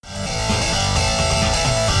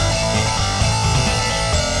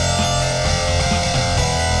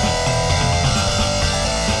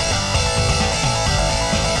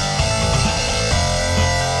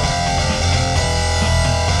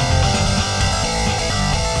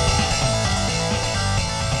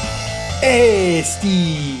Hey,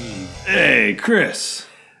 Steve. Hey, Chris.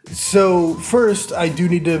 So, first, I do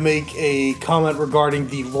need to make a comment regarding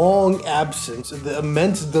the long absence, the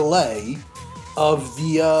immense delay of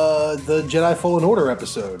the Jedi Fallen Order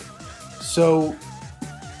episode. So,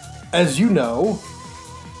 as you know,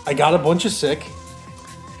 I got a bunch of sick,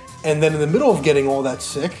 and then in the middle of getting all that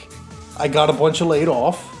sick, I got a bunch of laid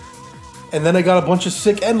off, and then I got a bunch of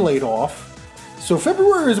sick and laid off. So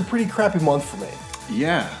February is a pretty crappy month for me.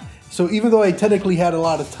 Yeah. So even though I technically had a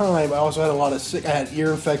lot of time, I also had a lot of sick. I had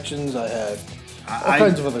ear infections. I had all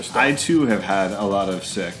kinds of other stuff. I too have had a lot of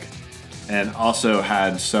sick, and also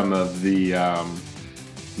had some of the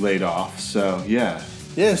laid off. So yeah.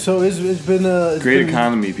 Yeah. So it's been a great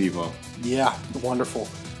economy, people. Yeah, wonderful.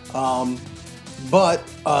 But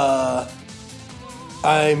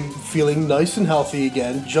I'm feeling nice and healthy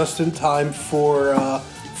again, just in time for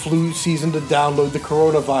flu season to download the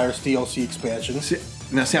coronavirus DLC expansion.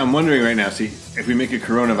 See, I'm wondering right now, if we make a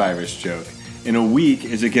coronavirus joke, in a week,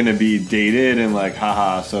 is it going to be dated and like,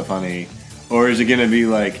 haha, so funny? Or is it going to be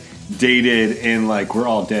like, dated and like, we're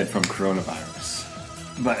all dead from coronavirus?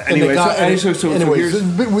 But anyway, this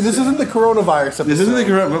isn't the coronavirus episode. This isn't the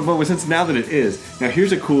coronavirus, but since now that it is, now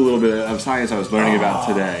here's a cool little bit of science I was learning about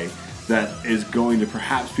today that is going to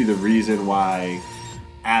perhaps be the reason why,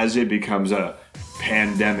 as it becomes a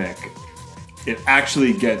pandemic, it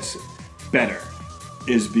actually gets better.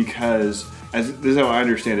 Is because, this is how I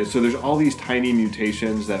understand it, so there's all these tiny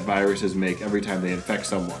mutations that viruses make every time they infect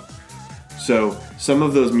someone. So some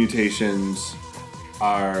of those mutations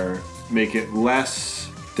make it less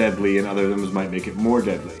deadly, and other ones might make it more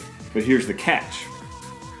deadly. But here's the catch.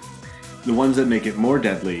 The ones that make it more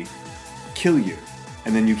deadly kill you,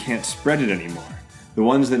 and then you can't spread it anymore. The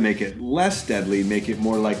ones that make it less deadly make it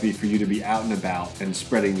more likely for you to be out and about and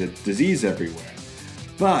spreading the disease everywhere.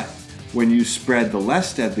 But when you spread the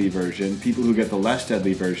less deadly version, people who get the less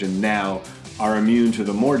deadly version now are immune to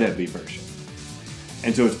the more deadly version.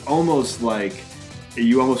 And so it's almost like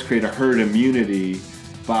you almost create a herd immunity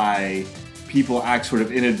by people act sort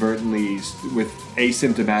of inadvertently with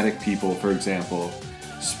asymptomatic people, for example,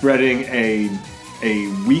 spreading a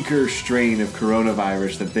weaker strain of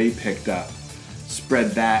coronavirus that they picked up,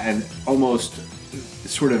 spread that and almost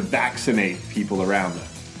sort of vaccinate people around them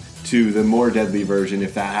to the more deadly version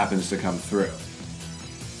if that happens to come through.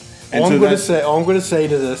 All I'm going to say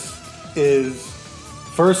to this is,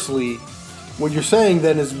 firstly, what you're saying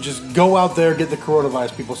then is just go out there, get the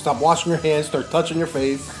coronavirus. People, stop washing your hands, start touching your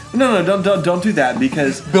face. No, don't do that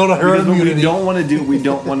because build a herd immunity. We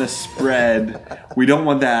don't want to spread. We don't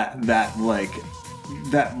want that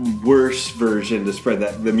worse version to spread.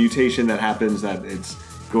 That the mutation that happens that it's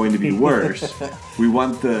going to be worse. We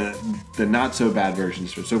want the not so bad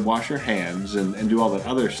versions. So wash your hands and do all that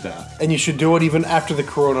other stuff. And you should do it even after the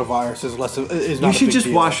coronavirus is not a big deal. You should just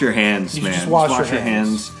wash your hands, man. Just wash your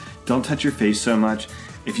hands. Don't touch your face so much.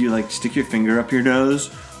 If you stick your finger up your nose,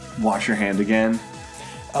 wash your hand again.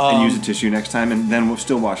 And use a tissue next time, and then we'll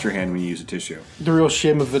still wash your hand when you use a tissue. The real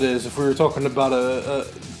shame of it is, if we were talking about a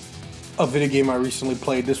video game I recently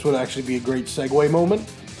played, this would actually be a great segue moment.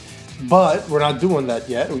 But we're not doing that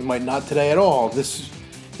yet. We might not today at all. This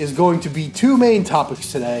is going to be two main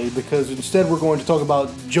topics today because instead we're going to talk about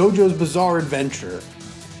JoJo's Bizarre Adventure,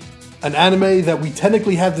 an anime that we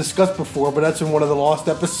technically have discussed before, but that's in one of the lost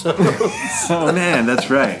episodes. Oh man, that's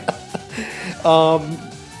right.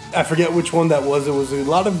 I forget which one that was. It was a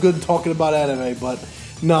lot of good talking about anime, but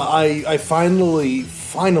no, I finally,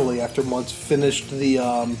 after months, finished the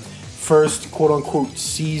first quote-unquote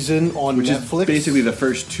season on Netflix. Which is basically the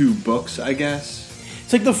first two books, I guess.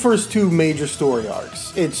 It's like the first two major story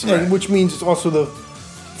arcs. Right. Which means it's also the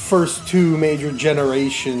first two major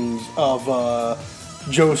generations of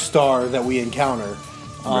Joestar that we encounter.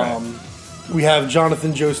 Right. We have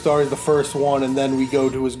Jonathan Joestar as the first one, and then we go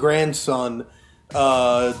to his grandson,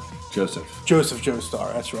 Joseph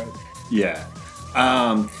Joestar. That's right. Yeah.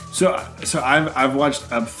 So I've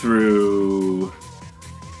watched up through.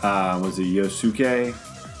 Was it Yosuke?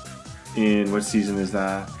 In what season is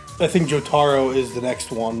that? I think Jotaro is the next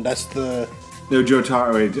one. That's the... No,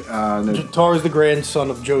 Jotaro. Wait, no. Jotaro is the grandson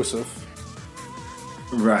of Joseph.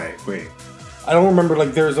 Right. Wait. I don't remember.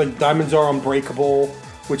 There's Diamonds Are Unbreakable,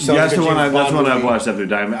 which sounds that's like the one. That's Bond one I've movie. watched after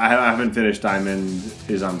Diamond. I haven't finished Diamond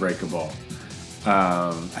is Unbreakable.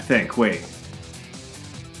 I think. Wait.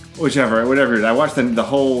 Whatever. I watched the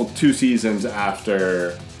whole 2 seasons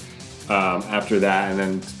after that, and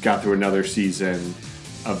then got through another season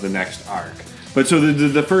of the next arc. But so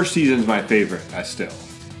the first season's my favorite. Still.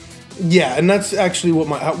 Yeah, and that's actually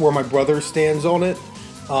where my brother stands on it.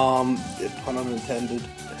 Pun unintended.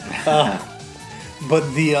 But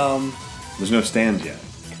There's no stands yet.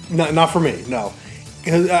 Not for me, no.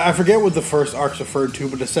 'Cause I forget what the first arc's referred to,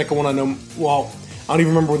 but the second one I know, well, I don't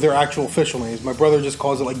even remember their actual official names. My brother just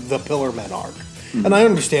calls it like the Pillar Men arc. And I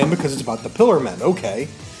understand because it's about the Pillar Men, okay.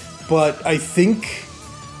 But I think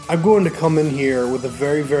I'm going to come in here with a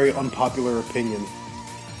very, very unpopular opinion.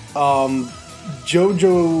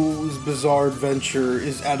 JoJo's Bizarre Adventure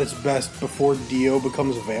is at its best before Dio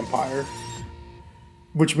becomes a vampire.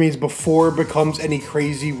 Which means before it becomes any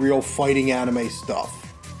crazy, real fighting anime stuff.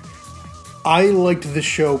 I liked the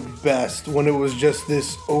show best when it was just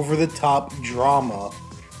this over-the-top drama.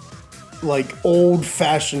 Like,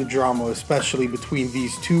 old-fashioned drama, especially between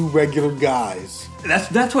these two regular guys. That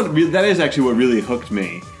is actually what really hooked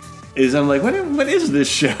me. Is I'm like, what is this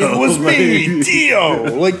show? It was me,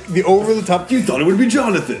 Dio! Like, the over-the-top... You thought it would be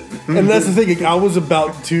Jonathan. And that's the thing, like, I was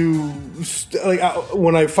about to...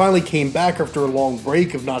 when I finally came back after a long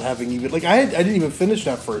break of not having even... Like, I didn't even finish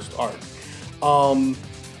that first arc.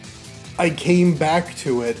 I came back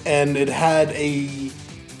to it, and it had a...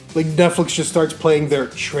 Like, Netflix just starts playing their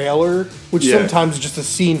trailer, which sometimes is just a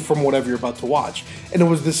scene from whatever you're about to watch. And it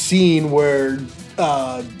was the scene where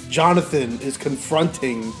Jonathan is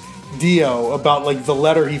confronting Dio about, like, the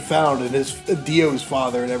letter he found and his Dio's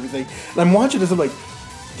father and everything. And I'm watching this, I'm like,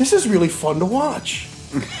 this is really fun to watch.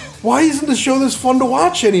 Why isn't the show this fun to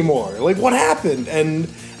watch anymore? Like, what happened? And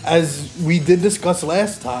as we did discuss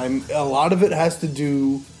last time, a lot of it has to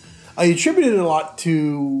do... I attributed it a lot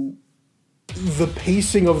to the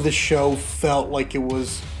pacing of the show felt like it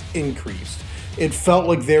was increased. It felt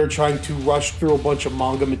like they were trying to rush through a bunch of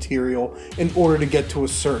manga material in order to get to a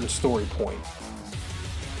certain story point.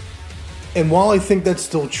 And while I think that's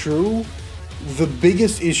still true, the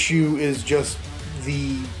biggest issue is just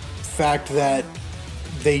the fact that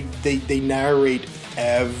they narrate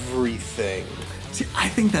everything. See, I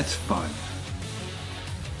think that's fun.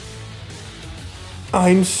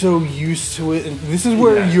 I'm so used to it, and this is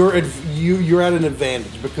where you're at an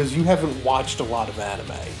advantage because you haven't watched a lot of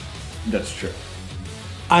anime. That's true.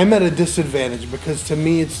 I'm at a disadvantage because to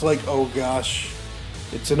me it's like, oh gosh,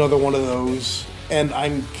 it's another one of those, and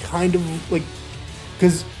I'm kind of like,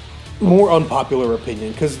 because more unpopular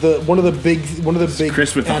opinion, because one of the big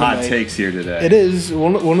Chris with anime, the hot takes here today. It is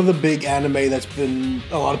one of the big anime that's been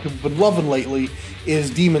a lot of people been loving lately is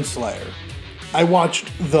Demon Slayer. I watched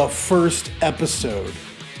the first episode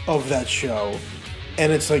of that show, and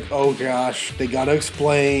it's like, oh gosh, they gotta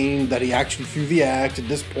explain that he actually threw the axe. At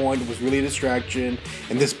this point, it was really a distraction,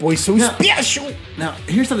 and this boy's so special. Now,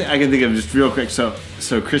 here's something I can think of just real quick. So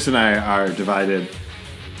Chris and I are divided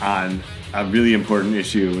on a really important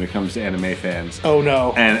issue when it comes to anime fans. Oh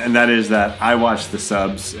no! And that is that I watch the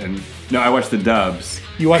subs I watch the dubs.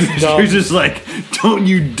 You watch the dubs? You're just like, don't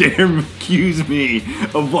you dare accuse me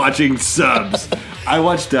of watching subs. I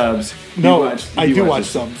watch dubs. I do watch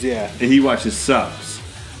subs. Yeah, he watches subs.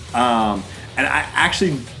 And I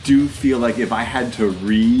actually do feel like if I had to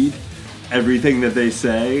read everything that they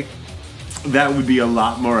say, that would be a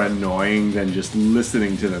lot more annoying than just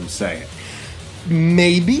listening to them say it.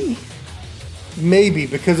 Maybe,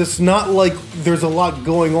 because it's not like there's a lot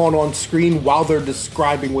going on screen while they're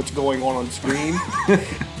describing what's going on screen.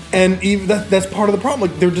 And even that's part of the problem.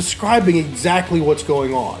 Like, they're describing exactly what's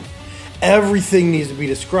going on. Everything needs to be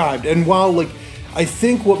described. And while, like, I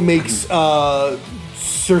think what makes Sir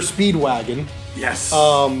Speedwagon... Yes.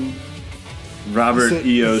 Robert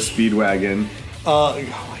E.O. Speedwagon. Oh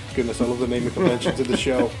my goodness, I love the naming conventions of the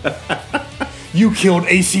show. You killed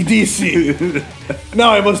AC/DC.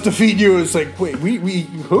 Now I must defeat you. It's like, wait, we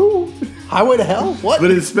who? Highway to Hell? What? But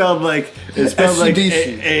it's spelled like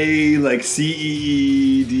A like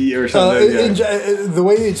CEED or something. The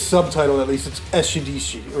way it's subtitled, at least, it's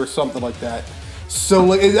SCDC or something like that. So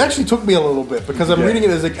like, it actually took me a little bit because I'm reading it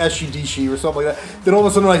as like SCDC or something like that. Then all of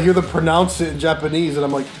a sudden I hear them pronounce it in Japanese, and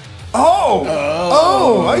I'm like,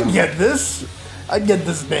 oh, I get this. I get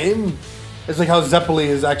this name. It's like how Zeppeli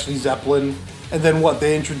is actually Zeppelin. And then what?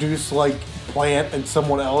 They introduce like Plant and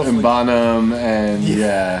someone else. And like, Bonham and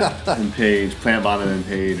and Page. Plant, Bonham, and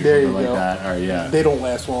Page or there something you like go. that. Or They don't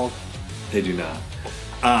last long. They do not.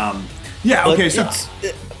 Okay, so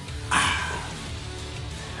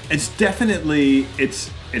it's definitely it's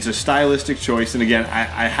a stylistic choice, and again,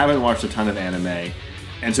 I haven't watched a ton of anime,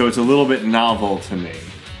 and so it's a little bit novel to me.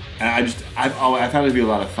 And I found it to be a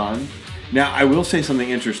lot of fun. Now, I will say something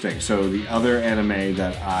interesting. So the other anime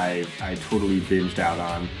that I totally binged out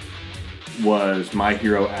on was My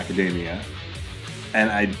Hero Academia. And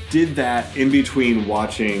I did that in between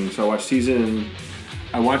watching, so I watched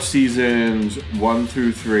seasons 1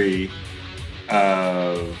 through 3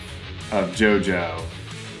 of JoJo.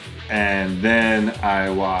 and then I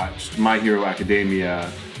watched My Hero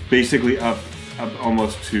Academia, basically up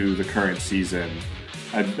almost to the current season.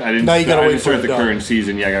 I didn't start the current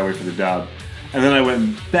season. Yeah, I gotta wait for the dub. And then I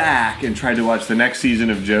went back and tried to watch the next season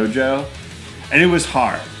of JoJo, and it was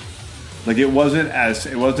hard. Like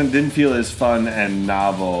didn't feel as fun and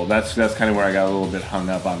novel. That's kind of where I got a little bit hung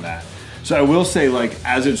up on that. So I will say, like,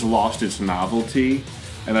 as it's lost its novelty,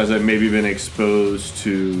 and as I've maybe been exposed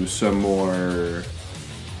to some more,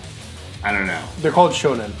 I don't know. They're called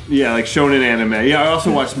shonen. Yeah, like shonen anime. Yeah, I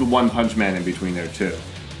also watched One Punch Man in between there too.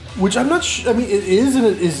 Which I'm not I mean, it is and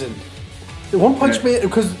it isn't. One Punch Man,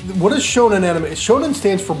 because what is shonen anime? Shonen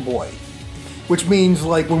stands for boy. Which means,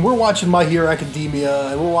 like, when we're watching My Hero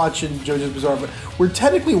Academia and we're watching JoJo's Bizarre Adventure, we're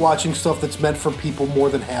technically watching stuff that's meant for people more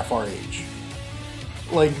than half our age.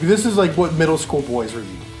 Like, this is like what middle school boys read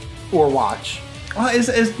or watch. Well, is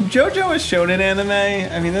JoJo a shonen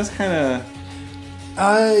anime? I mean, that's kind of...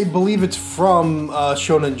 I believe it's from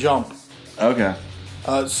Shonen Jump. Okay.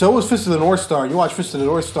 So was Fist of the North Star. You watch Fist of the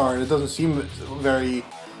North Star, and it doesn't seem very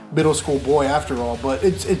middle school boy after all. But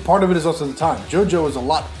it's part of it is also the time. JoJo is a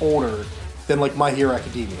lot older than, like, My Hero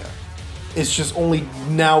Academia. It's just only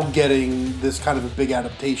now getting this kind of a big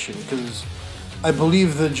adaptation because I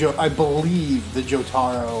believe the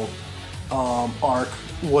Jotaro arc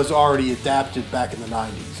was already adapted back in the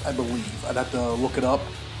 90s. I believe. I'd have to look it up.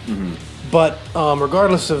 Mm-hmm. But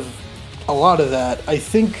regardless of a lot of that, I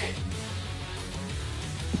think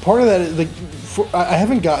part of that is, like, I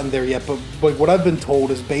haven't gotten there yet, but like what I've been told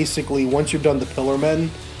is basically once you're done the Pillar Men,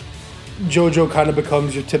 JoJo kind of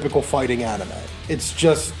becomes your typical fighting anime. It's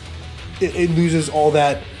just it loses all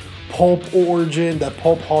that pulp origin, that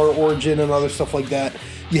pulp horror origin, and other stuff like that.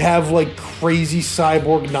 You have like crazy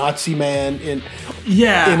cyborg Nazi man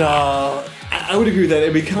I would agree with that.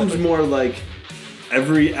 It becomes more like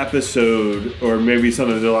every episode, or maybe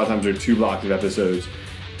sometimes a lot of times there are 2 blocks of episodes.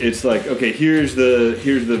 It's like, okay, here's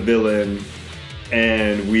the villain,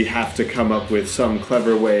 and we have to come up with some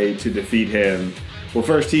clever way to defeat him. Well,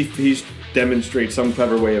 first he demonstrates some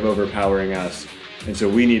clever way of overpowering us, and so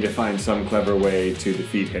we need to find some clever way to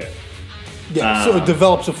defeat him. Yeah, so it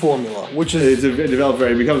develops a formula, which is... It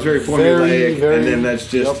becomes very formulaic, and then that's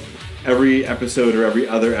just every episode or every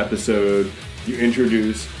other episode you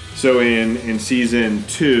introduce. So in season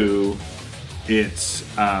 2, it's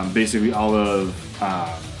basically all of...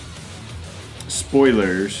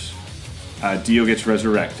 spoilers, Dio gets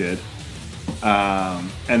resurrected.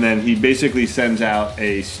 And then he basically sends out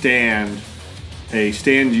a stand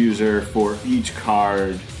user for each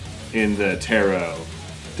card in the tarot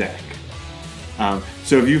deck.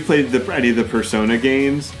 So if you've played any of the Persona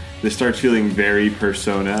games, this starts feeling very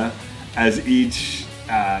Persona, as each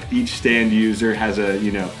stand user has a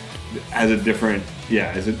different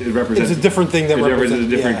it represents. It's a different thing that represents a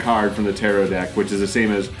different card from the tarot deck, which is the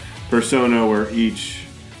same as Persona, where each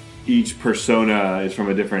persona is from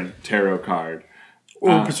a different tarot card.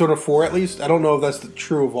 Or Persona 4, at least. I don't know if that's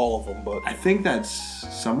true of all of them, but I think that's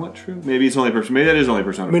somewhat true. Maybe it's only Persona. Maybe that is only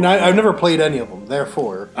Persona. I mean, I've never played any of them,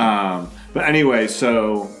 therefore. But anyway,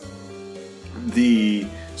 so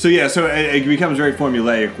it becomes very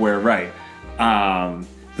formulaic. Where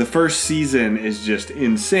the first season is just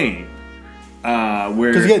insane.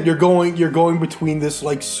 Because again, you're going between this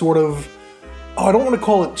like sort of. I don't want to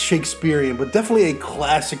call it Shakespearean, but definitely a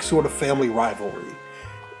classic sort of family rivalry.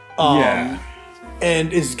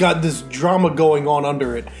 And it's got this drama going on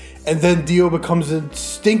under it. And then Dio becomes a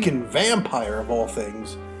stinking vampire of all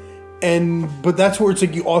things. But that's where it's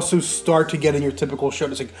like you also start to get in your typical show.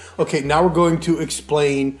 It's like, okay, now we're going to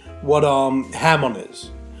explain what Hamon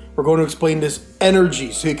is. We're going to explain this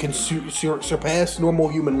energy so it can surpass normal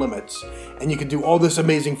human limits. And you can do all this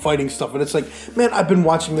amazing fighting stuff. And it's like, man, I've been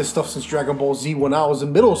watching this stuff since Dragon Ball Z when I was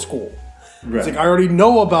in middle school. Right. It's like, I already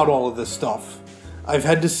know about all of this stuff. I've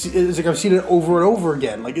seen it over and over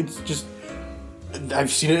again. Like, it's just,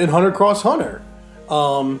 I've seen it in Hunter Cross Hunter.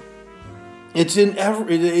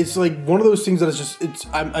 It's like one of those things that is just,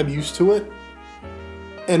 I'm used to it.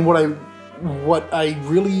 And what I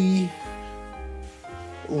really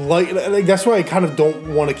like, that's why I kind of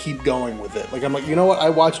don't want to keep going with it. Like, I'm like, you know what? I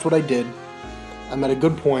watched what I did. I'm at a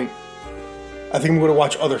good point. I think I'm going to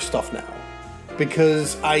watch other stuff now.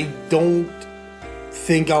 Because I don't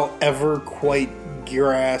think I'll ever quite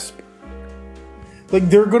grasp. Like,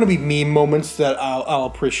 there are going to be meme moments that I'll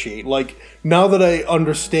appreciate. Like, now that I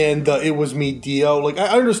understand the It Was Me Dio, like,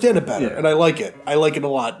 I understand it better. Yeah. And I like it. I like it a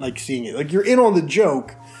lot, like, seeing it. Like, you're in on the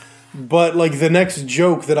joke. But, like, the next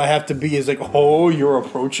joke that I have to be is like, oh, you're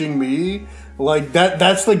approaching me? Like,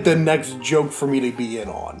 that's, like, the next joke for me to be in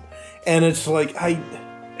on. And it's like,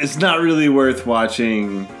 It's not really worth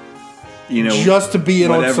watching just to be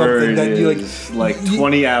in on something that you like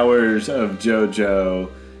 20 hours of JoJo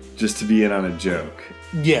just to be in on a joke.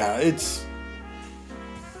 Yeah, it's...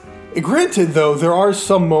 Granted, though, there are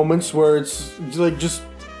some moments where it's like just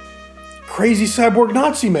crazy cyborg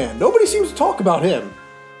Nazi man. Nobody seems to talk about him.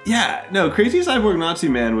 Yeah, no, crazy cyborg Nazi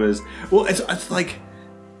man was... Well, it's like...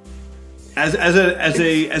 As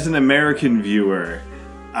an American viewer,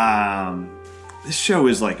 this show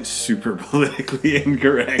is like super politically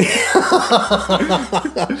incorrect.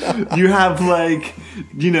 You have like,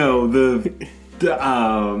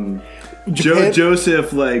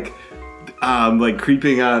 Joseph like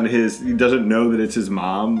creeping on he doesn't know that it's his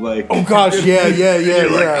mom. Like, oh gosh, yeah.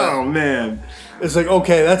 Like, oh man, it's like,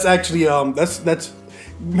 okay, that's actually that's.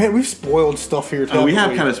 Man, we've spoiled stuff here. We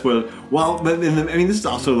have kind of spoiled. Well, but this is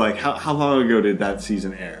also like how long ago did that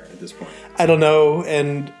season air at this point? I don't know.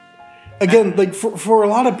 And again, like for a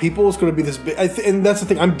lot of people, it's going to be this big. And that's the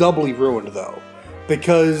thing. I'm doubly ruined though,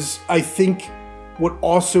 because I think what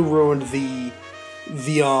also ruined the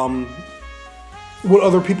what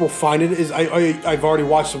other people find it is I've already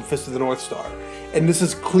watched some Fist of the North Star. And this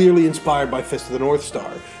is clearly inspired by Fist of the North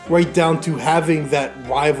Star, right down to having that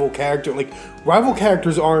rival character. Like, rival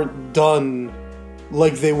characters aren't done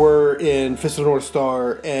like they were in Fist of the North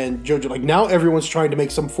Star and JoJo. Like, now everyone's trying to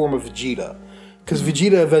make some form of Vegeta, because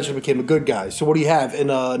Vegeta eventually became a good guy. So what do you have in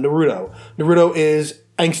Naruto? Naruto is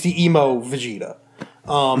angsty emo Vegeta.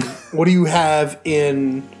 What do you have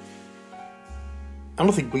in... I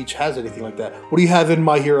don't think Bleach has anything like that. What do you have in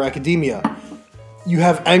My Hero Academia? You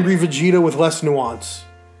have angry Vegeta with less nuance.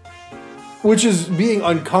 Which is being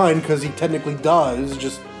unkind, because he technically does.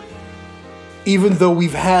 Just, even though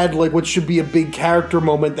we've had like what should be a big character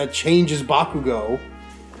moment that changes Bakugo,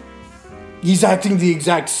 he's acting the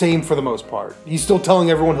exact same for the most part. He's still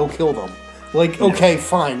telling everyone he'll kill them. Like, okay,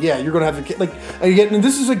 fine, yeah, you're gonna have to... Like, again, and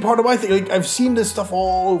this is like part of my thing. Like, I've seen this stuff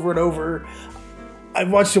all over and over.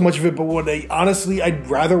 I've watched so much of it, but honestly, I'd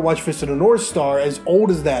rather watch Fist of the North Star, as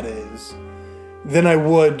old as that is, than I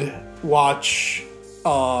would watch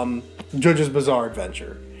JoJo's Bizarre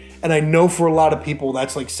Adventure. And I know for a lot of people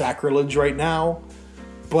that's like sacrilege right now,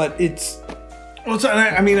 but it's... Well,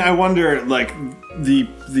 I wonder, like,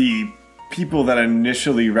 the people that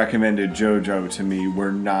initially recommended JoJo to me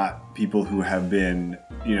were not people who have been,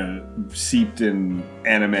 seeped in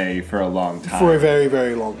anime for a long time. For a very,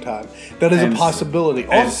 very long time. That is a possibility.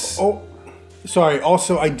 Also,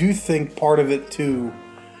 I do think part of it, too...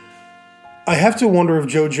 I have to wonder if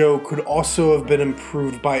JoJo could also have been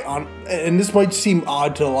improved by, and this might seem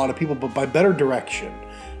odd to a lot of people, but by better direction.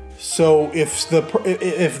 So if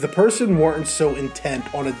the person weren't so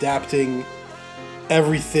intent on adapting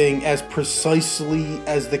everything as precisely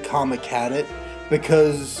as the comic had it,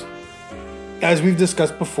 because as we've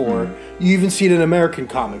discussed before, you even see it in American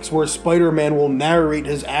comics where Spider-Man will narrate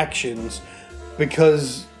his actions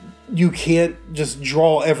because you can't just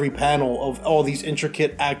draw every panel of all these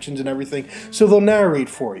intricate actions and everything, so they'll narrate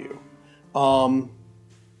for you.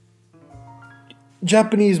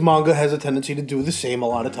 Japanese manga has a tendency to do the same a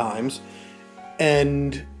lot of times,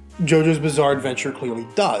 and JoJo's Bizarre Adventure clearly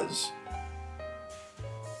does.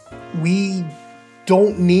 We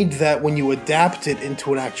don't need that when you adapt it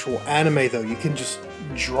into an actual anime, though. You can just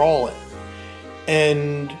draw it.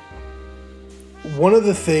 And one of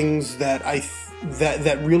the things that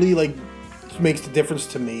that really like makes the difference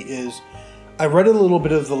to me is I read a little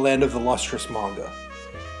bit of the Land of the Lustrous manga.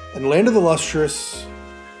 And Land of the Lustrous,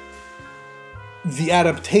 the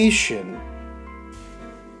adaptation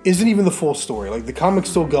isn't even the full story. Like, the comic's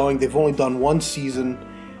still going. They've only done one season,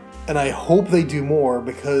 and I hope they do more,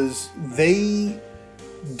 because they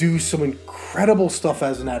do some incredible stuff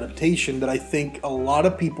as an adaptation that I think a lot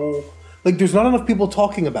of people... Like, there's not enough people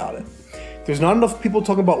talking about it. There's not enough people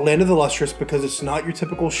talking about Land of the Lustrous because it's not your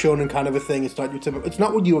typical shonen kind of a thing. It's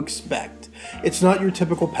not what you expect. It's not your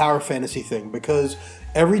typical power fantasy thing, because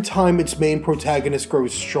every time its main protagonist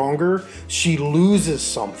grows stronger, she loses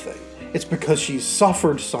something. It's because she's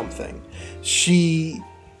suffered something. She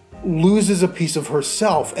loses a piece of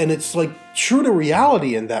herself, and it's like true to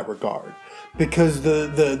reality in that regard. Because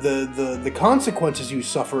the consequences you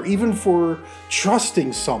suffer, even for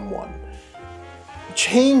trusting someone,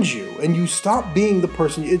 change you, and you stop being the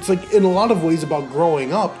person. It's like in a lot of ways about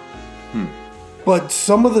growing up. But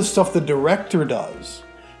some of the stuff the director does,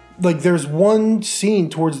 like there's one scene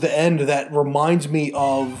towards the end that reminds me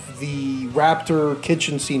of the raptor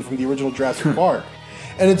kitchen scene from the original Jurassic Park.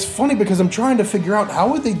 And it's funny because I'm trying to figure out how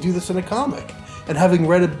would they do this in a comic, and having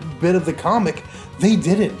read a bit of the comic, they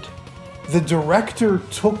didn't. The director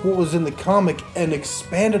took what was in the comic and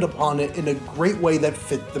expanded upon it in a great way that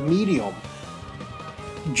fit the medium.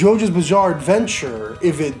 JoJo's Bizarre Adventure,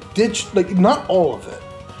 if it ditched, like, not all of it,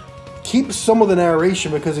 keep some of the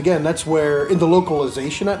narration, because again, that's where, in the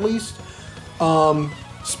localization at least,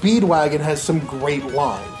 Speedwagon has some great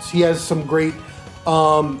lines. He has some great,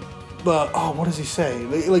 what does he say?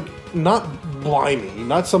 Like not blimey,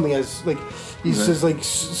 not something as, like, he says, like,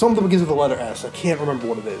 something begins with the letter S. I can't remember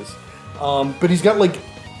what it is. But he's got, like,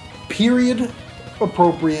 period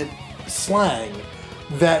appropriate slang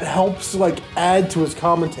that helps, like, add to his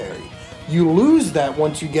commentary. You lose that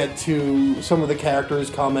once you get to some of the characters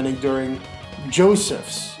commenting during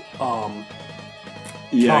Joseph's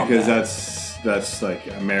yeah, because combat. that's like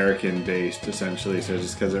American based essentially, so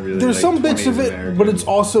just because it really There's like some bits 20s of it, American. but it's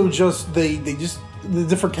also just they just the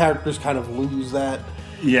different characters kind of lose that.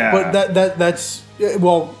 Yeah, But that's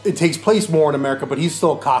well, it takes place more in America, but he's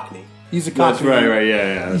still a Cockney. He's a Cockney. That's right,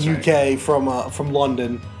 yeah, that's UK right. from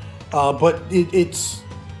London, but it's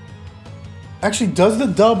actually, does the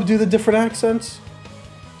dub do the different accents?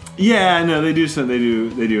 Yeah, no, they do some. They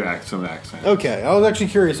do act some accent. Okay, I was actually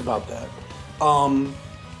curious about that.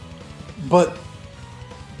 But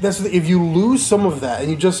that's if you lose some of that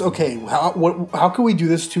and you just how can we do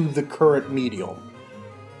this to the current medium?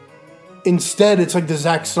 Instead, it's like the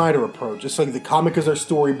Zack Snyder approach. It's like the comic is our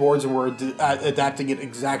storyboards, and we're adapting it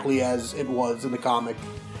exactly as it was in the comic.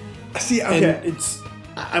 See, okay,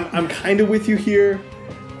 And I'm kind of with you here.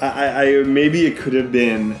 I maybe it could have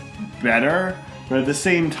been better, but at the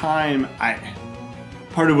same time,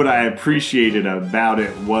 part of what I appreciated about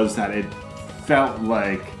it was that it felt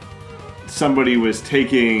like somebody was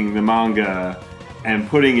taking the manga and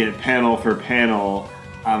putting it panel for panel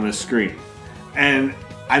on the screen. And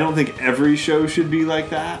I don't think every show should be like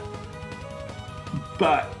that,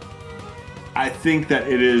 but I think that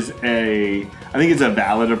it's a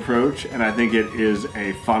valid approach, and I think it is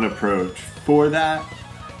a fun approach for that.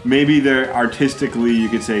 Maybe there artistically, you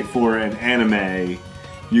could say for an anime,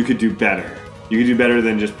 you could do better. You could do better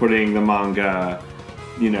than just putting the manga,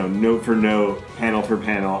 note for note, panel for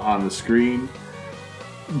panel on the screen.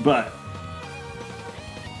 But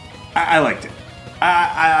I liked it.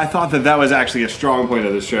 I thought that was actually a strong point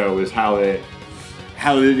of the show, is how it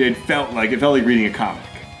felt like reading a comic.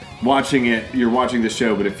 Watching it, you're watching the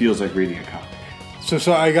show, but it feels like reading a comic.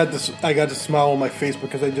 So I got this smile on my face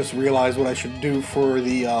because I just realized what I should do for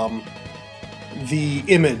the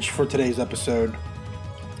image for today's episode.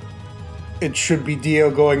 It should be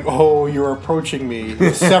Dio going, "Oh, you're approaching me,"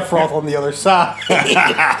 with Sephiroth on the other side,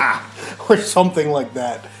 or something like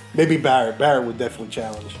that. Maybe Barrett. Barrett would definitely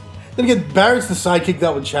challenge. Then again, Barrett's the sidekick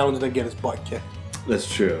that would challenge and then get his butt kicked.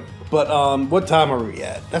 That's true. But what time are we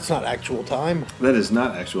at? That's not actual time. That is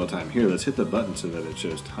not actual time. Here, let's hit the button so that it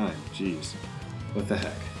shows time. Jeez. What the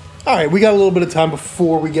heck? All right, we got a little bit of time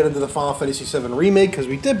before we get into the Final Fantasy VII Remake, because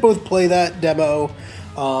we did both play that demo.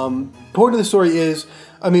 Point of the story is,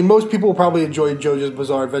 most people will probably enjoy JoJo's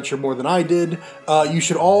Bizarre Adventure more than I did. You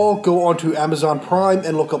should all go onto Amazon Prime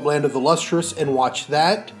and look up Land of the Lustrous and watch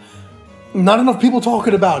that. Not enough people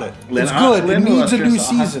talking about it. It's good. It needs a new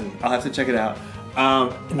season. I'll have to check it out.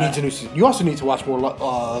 It needs a new season. You also need to watch more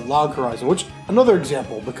Log Horizon, which, another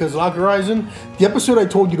example, because Log Horizon, the episode I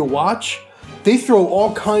told you to watch, they throw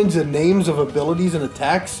all kinds of names of abilities and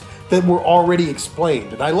attacks that were already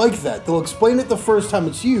explained. And I like that. They'll explain it the first time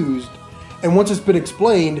it's used, and once it's been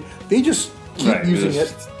explained, they just keep using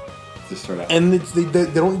it. Just start out. And they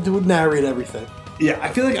don't need to narrate everything. Yeah, I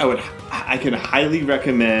feel like I can highly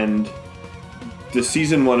recommend the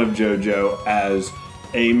season 1 of JoJo as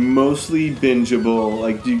a mostly bingeable,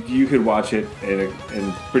 like you could watch it in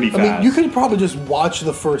pretty fast. You could probably just watch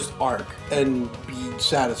the first arc and be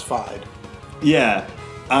satisfied. Yeah.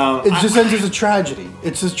 It just ends as a tragedy.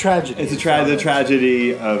 It's a tragedy. It's the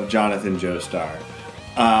tragedy of Jonathan Joestar.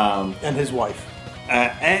 And his wife.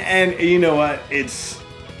 And you know what?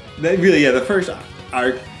 The first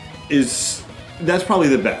arc that's probably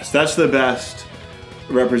the best. That's the best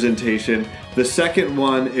representation. The second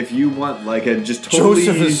one, if you want like a just totally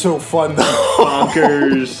Joseph is so fun though.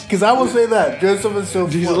 bonkers. Because I will say that Joseph is so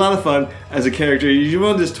fun. He's a lot of fun as a character. You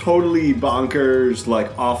want this totally bonkers,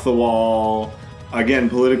 like off the wall, again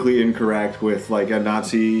politically incorrect with like a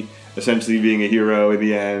Nazi essentially being a hero in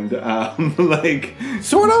the end. Like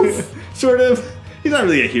sort of. He's not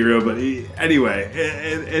really a hero, but anyway,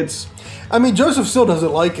 it's. Joseph still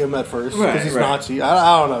doesn't like him at first because he's Nazi.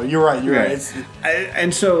 I don't know. You're right.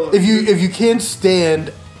 And so if you can't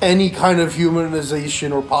stand any kind of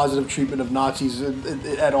humanization or positive treatment of Nazis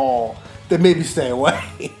at all, then maybe stay away.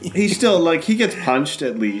 He's still, like, he gets punched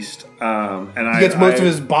at least. And he gets most of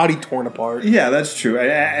his body torn apart. Yeah, that's true.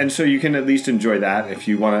 And so you can at least enjoy that if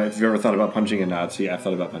you want to. If you've ever thought about punching a Nazi, I've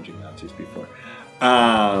thought about punching Nazis before.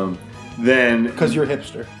 Then because you're a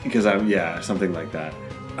hipster. Because something like that.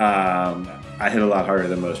 I hit a lot harder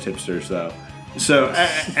than most hipsters, though. So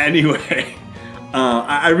anyway,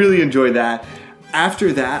 I really enjoyed that.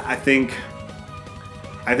 After that, I think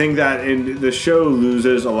that the show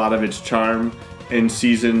loses a lot of its charm in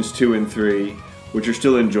seasons 2 and 3, which are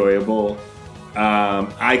still enjoyable.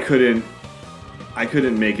 I couldn't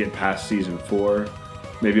make it past season 4.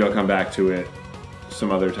 Maybe I'll come back to it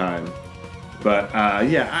some other time. But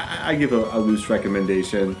I give a loose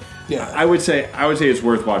recommendation. Yeah, I would say it's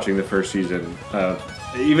worth watching the first season.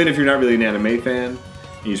 Even if you're not really an anime fan,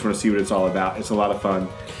 you just want to see what it's all about. It's a lot of fun.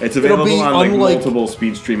 It's available on multiple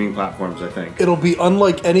speed streaming platforms, I think. It'll be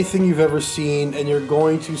unlike anything you've ever seen, and you're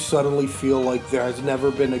going to suddenly feel like there has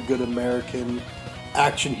never been a good American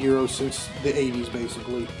action hero since the 80s,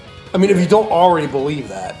 basically. I mean, if you don't already believe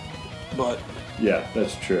that, but... Yeah,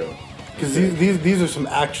 that's true. Because these are some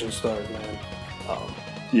action stars, man.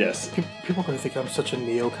 Yes. People are going to think I'm such a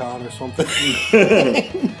neocon or something.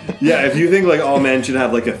 Yeah, if you think like all men should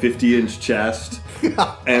have like a 50-inch chest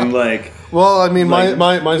and like... Well, I mean,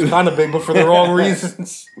 mine's kind of big, but for the wrong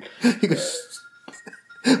reasons.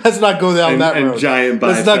 Let's not go down that road. And giant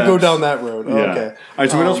biceps. Let's not go down that road. Yeah. Okay. All right,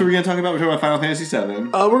 so what else were we going to talk about? We're talking about Final Fantasy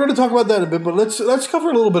VII. We're going to talk about that in a bit, but let's cover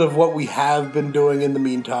a little bit of what we have been doing in the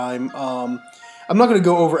meantime. I'm not going to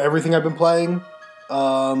go over everything I've been playing,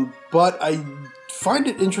 but I find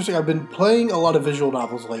it interesting. I've been playing a lot of visual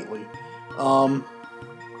novels lately.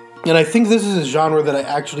 And I think this is a genre that I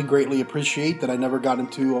actually greatly appreciate, that I never got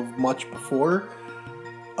into of much before.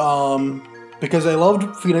 Because I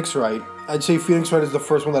loved Phoenix Wright. I'd say Phoenix Wright is the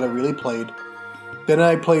first one that I really played. Then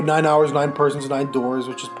I played 9 Hours, 9 Persons, 9 Doors,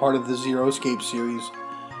 which is part of the Zero Escape series.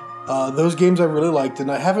 Those games I really liked,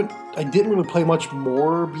 and I didn't really play much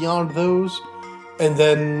more beyond those. And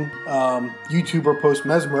then YouTuber Post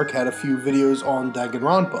Mesmeric had a few videos on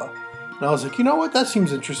Danganronpa. And I was like, you know what, that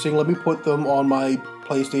seems interesting. Let me put them on my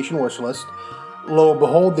PlayStation wish list. Lo and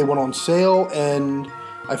behold, they went on sale, and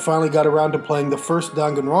I finally got around to playing the first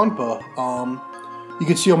Danganronpa. You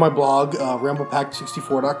can see on my blog,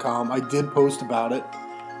 ramblepack64.com, I did post about it.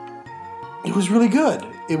 It was really good.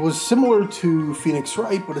 It was similar to Phoenix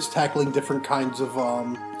Wright, but it's tackling different kinds of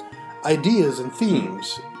ideas and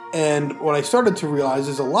themes. And what I started to realize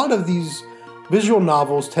is a lot of these visual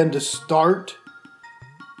novels tend to start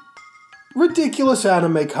ridiculous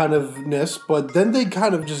anime kind of-ness, but then they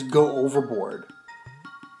kind of just go overboard.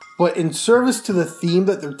 But in service to the theme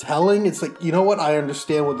that they're telling, it's like, you know what, I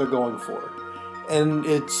understand what they're going for. And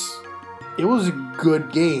it was a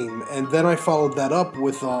good game. And then I followed that up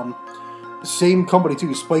with the same company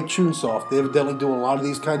too, Spike Chunsoft. They evidently do a lot of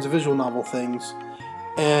these kinds of visual novel things.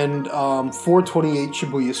 And 428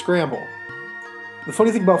 Shibuya Scramble. The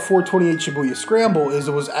funny thing about 428 Shibuya Scramble is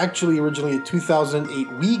it was actually originally a 2008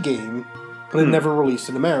 Wii game, but it never released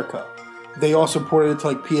in America. They also ported it to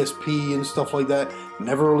like PSP and stuff like that,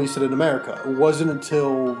 never released it in America. It wasn't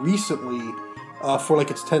until recently, for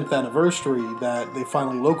like its 10th anniversary, that they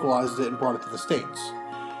finally localized it and brought it to the States.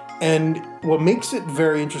 And what makes it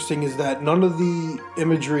very interesting is that none of the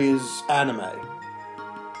imagery is anime.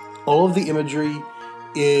 All of the imagery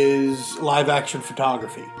is live action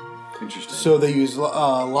photography. Interesting. So they use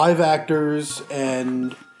live actors,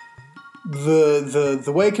 and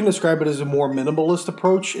the way I can describe it is a more minimalist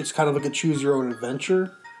approach. It's kind of like a choose your own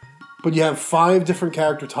adventure, but you have 5 different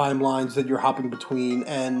character timelines that you're hopping between,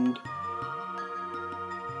 and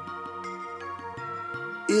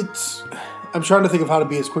I'm trying to think of how to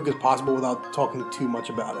be as quick as possible without talking too much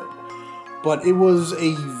about it. But it was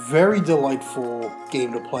a very delightful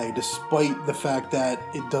game to play, despite the fact that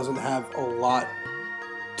it doesn't have a lot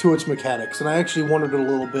to its mechanics. And I actually wondered a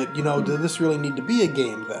little bit, did this really need to be a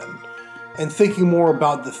game then? And thinking more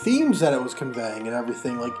about the themes that it was conveying and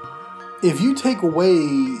everything, like, if you take away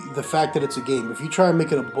the fact that it's a game, if you try and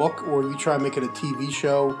make it a book or you try and make it a TV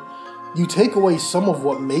show, you take away some of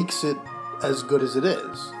what makes it as good as it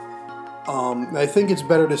is. I think it's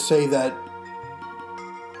better to say that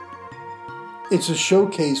it's a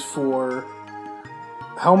showcase for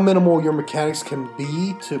how minimal your mechanics can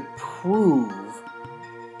be to prove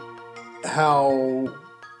how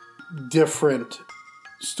different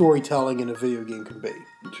storytelling in a video game can be.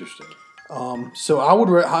 Interesting. So I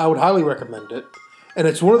would highly recommend it. And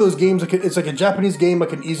it's one of those games, it's like a Japanese game I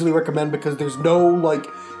can easily recommend because there's no, like,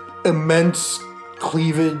 immense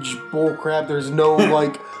cleavage bullcrap. There's no,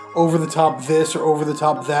 like, over the top this or over the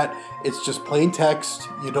top that. It's just plain text.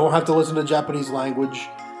 You don't have to listen to Japanese language.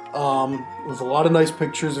 With a lot of nice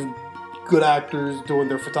pictures of good actors doing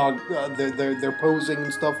their their posing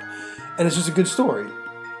and stuff, and it's just a good story.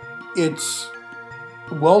 It's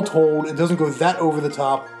well told. It doesn't go that over the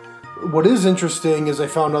top. What is interesting is I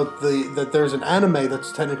found out that there's an anime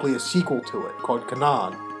that's technically a sequel to it called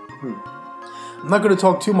Kanan. I'm not going to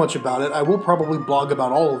talk too much about it. I will probably blog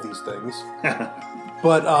about all of these things.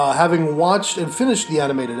 But having watched and finished the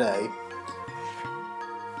anime today,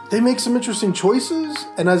 they make some interesting choices.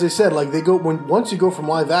 And as I said, like once you go from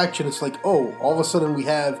live action, it's like, oh, all of a sudden we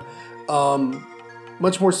have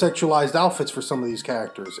much more sexualized outfits for some of these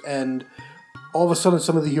characters, and all of a sudden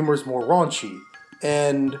some of the humor is more raunchy.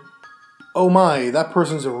 And oh my, that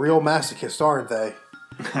person's a real masochist, aren't they?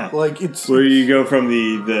 Like it's where you go from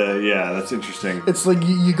the yeah, that's interesting. It's like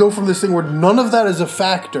you go from this thing where none of that is a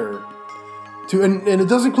factor to, and it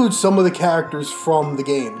does include some of the characters from the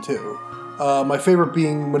game too. My favorite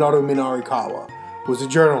being Minato Minarikawa, who's a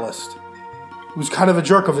journalist, who's kind of a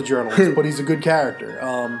jerk of a journalist, but he's a good character.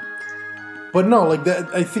 But no, like that,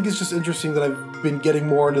 I think it's just interesting that I've been getting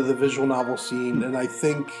more into the visual novel scene, and I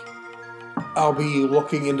think I'll be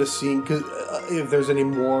looking into seeing if there's any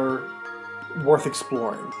more worth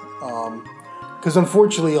exploring. Because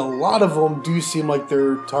unfortunately, a lot of them do seem like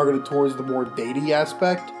they're targeted towards the more datey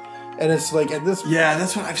aspect, and it's like at this. Yeah,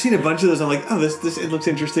 that's what I've seen a bunch of those. I'm like, oh, this it looks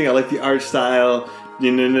interesting. I like the art style.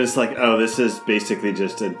 You know, and it's like, oh, this is basically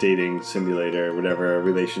just a dating simulator, whatever, a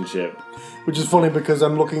relationship. Which is funny because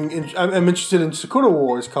I'm interested in Sakura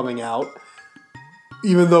Wars coming out,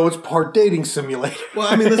 even though it's part dating simulator. Well,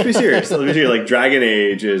 I mean, let's be serious. Like Dragon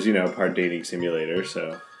Age is, part dating simulator,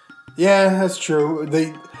 so. Yeah, that's true.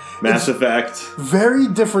 Mass Effect. Very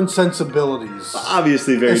different sensibilities.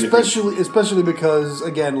 Obviously very different. Especially because,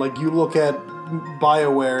 again, like you look at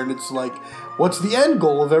BioWare and it's like, what's the end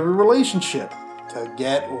goal of every relationship? To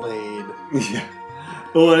get laid. Yeah.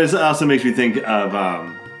 Well, it also makes me think of,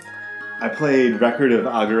 I played Record of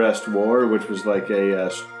Agarest War, which was like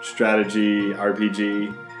a strategy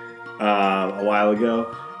RPG a while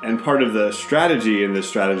ago. And part of the strategy in this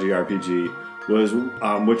strategy RPG was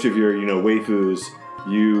which of your, waifus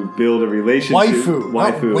you build a relationship. Waifu.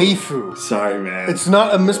 Not waifu. Sorry, man. It's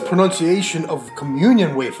not a mispronunciation of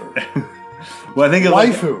communion wafer. Well, I think of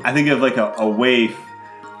waifu. I think of like a waif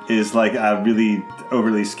is like a really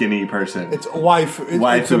overly skinny person. It's waifu.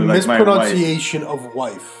 It's a mispronunciation of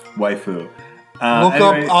wife. Waifu. Look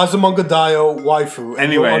up Azumanga Daioh waifu,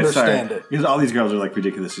 and you'll understand it. Because all these girls are like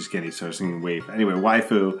ridiculously skinny, so I was thinking waif. Anyway,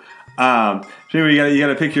 waifu. So anyway, you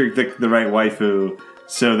gotta pick the right waifu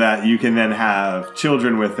so that you can then have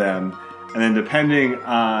children with them, and then depending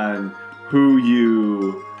on who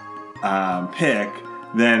you pick,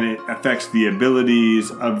 then it affects the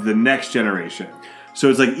abilities of the next generation. So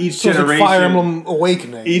it's like each generation. It's like Fire Emblem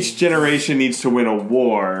Awakening. Each generation needs to win a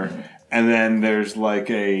war, and then there's like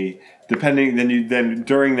then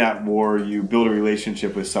during that war you build a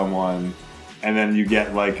relationship with someone, and then you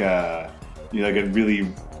get like a really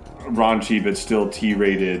raunchy but still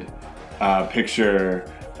T-rated picture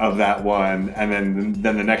of that one, and then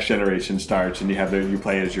the next generation starts, and you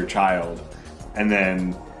play as your child, and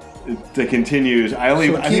then. It continues. So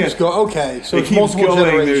it keeps going. So it keeps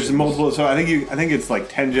going. There's multiple. So I think it's like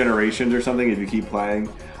 10 generations or something if you keep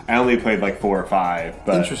playing. I only played like 4 or 5.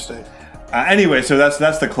 But interesting. Anyway, so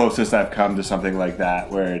that's the closest I've come to something like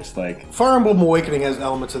that, where it's like Fire Emblem Awakening has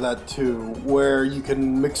elements of that too, where you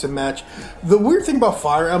can mix and match. The weird thing about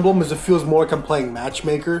Fire Emblem is it feels more like I'm playing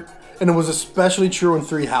Matchmaker. And it was especially true in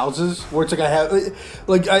Three Houses, where it's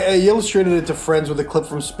like I illustrated it to friends with a clip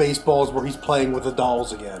from Spaceballs where he's playing with the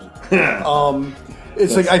dolls again.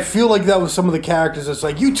 It's like I feel like that was some of the characters. It's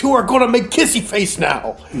like you two are going to make kissy face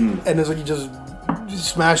now, and it's like you just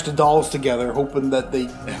smash the dolls together, hoping that they.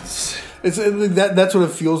 That's what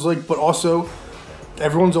it feels like, but also.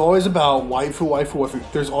 Everyone's always about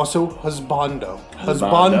waifu. There's also husbando.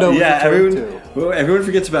 Husbando yeah, everyone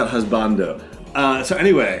forgets about husbando. So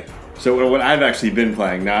anyway. So what I've actually been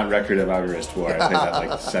playing, not Record of Agarest War, I played that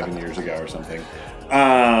like 7 years ago or something.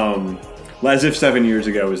 As if 7 years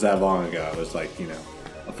ago was that long ago. I was like,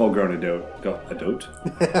 a full-grown adult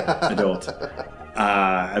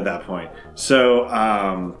at that point. So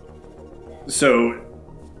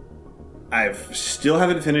I still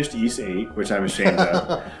haven't finished Ys 8, which I'm ashamed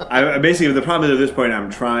of. Basically, the problem is at this point, I'm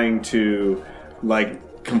trying to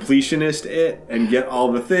completionist it and get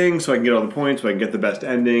all the things so I can get all the points so I can get the best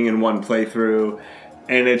ending in one playthrough,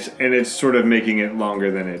 and it's sort of making it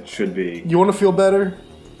longer than it should be. You want to feel better?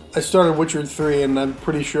 I started Witcher 3, and I'm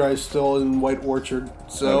pretty sure I'm still in White Orchard.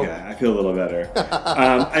 So Okay, I feel a little better.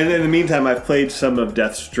 And in the meantime, I've played some of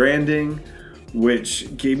Death Stranding,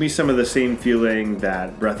 which gave me some of the same feeling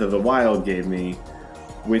that Breath of the Wild gave me,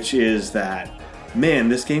 which is that, man,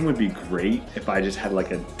 this game would be great if I just had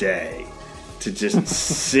like a day to just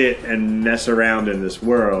sit and mess around in this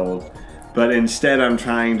world. But instead, I'm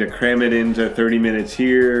trying to cram it into 30 minutes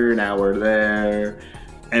here, an hour there,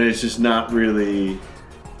 and it's just not really...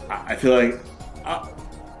 I feel like,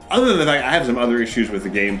 other than the fact I have some other issues with the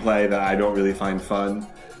gameplay that I don't really find fun,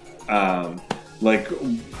 like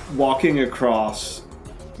walking across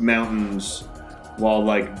mountains while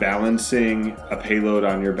like balancing a payload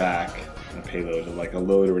on your back, a payload, like a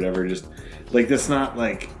load or whatever, just like that's not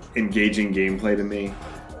like engaging gameplay to me.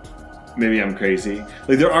 Maybe I'm crazy.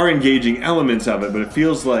 Like there are engaging elements of it, but it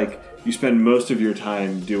feels like you spend most of your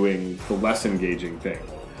time doing the less engaging thing.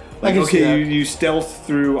 Like, okay, you stealth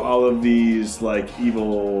through all of these, like,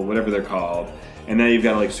 evil, whatever they're called, and now you've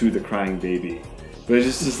got to, like, soothe the crying baby. But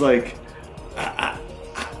it's just like...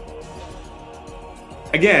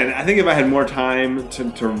 Again, I think if I had more time to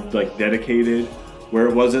like, dedicated, where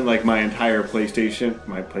it wasn't, like, my entire play session...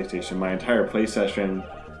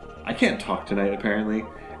 I can't talk tonight, apparently.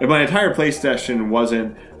 If my entire play session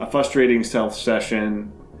wasn't a frustrating stealth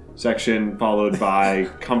section followed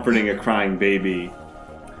by comforting a crying baby...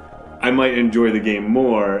 I might enjoy the game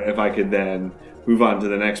more if I could then move on to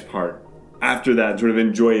the next part after that, sort of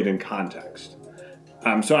enjoy it in context.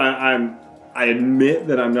 So I admit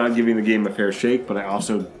that I'm not giving the game a fair shake, but I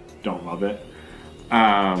also don't love it.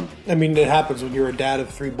 I mean, it happens when you're a dad of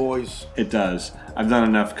 3 boys. It does. I've done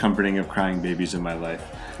enough comforting of crying babies in my life.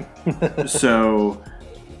 So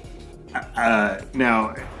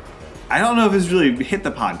now, I don't know if it's really hit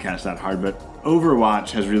the podcast that hard, but Overwatch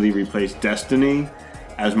has really replaced Destiny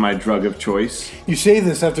as my drug of choice. You say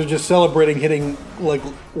this after just celebrating hitting like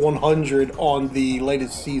 100 on the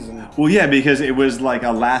latest season. Well, yeah, because it was like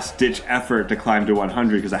a last-ditch effort to climb to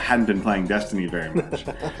 100 because I hadn't been playing Destiny very much.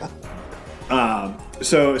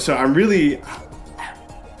 So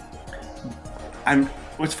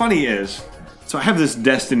what's funny is, so I have this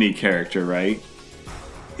Destiny character, right?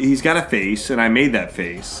 He's got a face, and I made that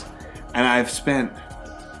face, and I've spent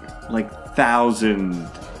like thousands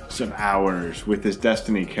of hours with this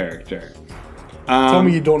Destiny character. Tell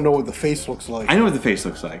me you don't know what the face looks like. I know what the face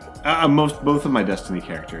looks like. Both of my Destiny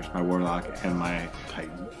characters, my Warlock and my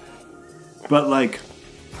Titan. But like,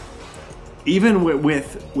 even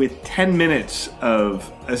with 10 minutes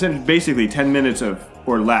of, essentially, basically 10 minutes of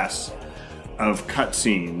or less of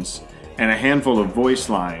cutscenes and a handful of voice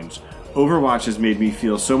lines, Overwatch has made me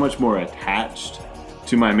feel so much more attached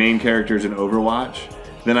to my main characters in Overwatch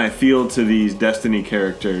than I feel to these Destiny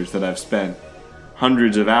characters that I've spent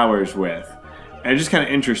hundreds of hours with. And it's just kind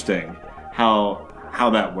of interesting how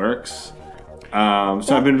that works. So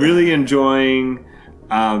I've been really enjoying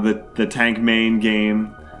the tank main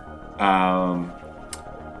game, and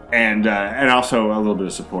also a little bit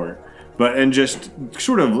of support. And just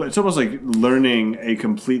sort of, it's almost like learning a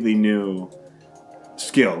completely new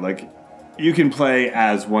skill. Like you can play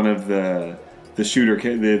as one of the shooter,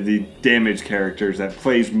 the damage characters that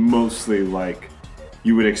plays mostly like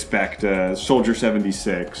you would expect Soldier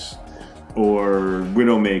 76 or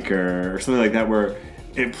Widowmaker or something like that, where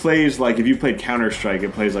it plays like if you played Counter-Strike,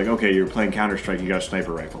 it plays like, okay, you're playing Counter-Strike, you got a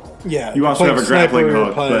sniper rifle. Yeah. You also have a grappling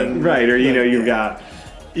hook, but right, or you've got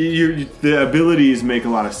the abilities make a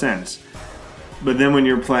lot of sense. But then when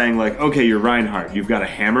you're playing like, okay, you're Reinhardt, you've got a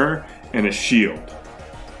hammer and a shield.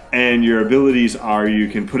 And your abilities are you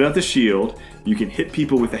can put out the shield, you can hit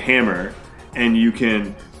people with a hammer, and you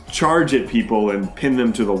can charge at people and pin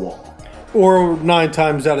them to the wall. Or 9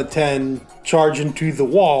 times out of 10, charge into the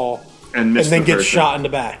wall and then get shot in the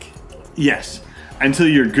back. Yes, until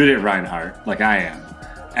you're good at Reinhardt, like I am.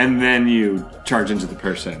 And then you charge into the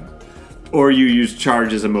person. Or you use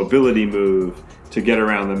charge as a mobility move to get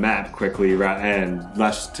around the map quickly and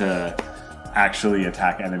less to actually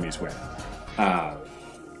attack enemies with.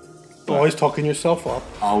 Always talking yourself up.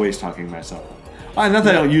 Always talking myself up. Not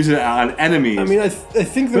that I don't use it on enemies. I mean, I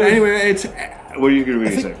think But anyway, it's... What are you going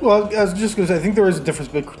to say? Well, I was just going to say, I think there is a difference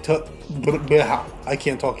I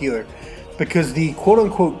can't talk either. Because the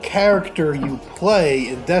quote-unquote character you play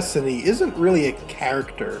in Destiny isn't really a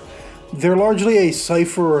character. They're largely a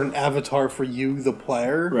cipher or an avatar for you, the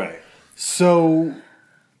player. Right. So,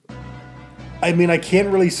 I mean, I can't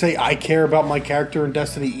really say I care about my character in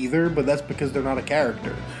Destiny either, but that's because they're not a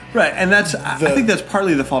character. Right, and I think that's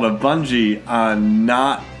partly the fault of Bungie on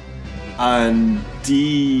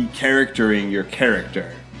de-charactering your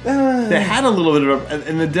character. They had a little bit of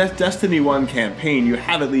in the Destiny 1 campaign. You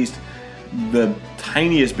have at least the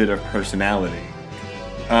tiniest bit of personality,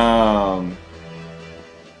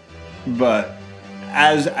 but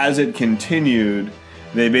as it continued,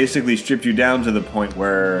 they basically stripped you down to the point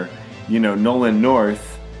where Nolan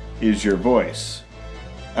North is your voice.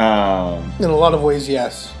 In a lot of ways,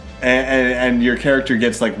 yes. And your character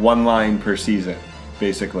gets like one line per season,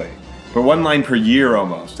 basically, but one line per year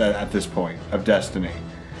almost at this point of Destiny.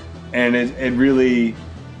 And it really,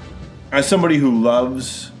 as somebody who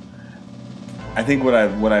loves, I think what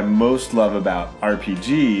I most love about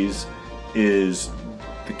RPGs is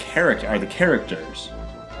the characters,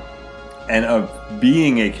 and of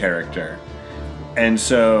being a character. And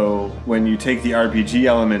so when you take the RPG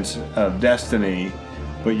elements of Destiny,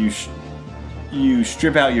 but you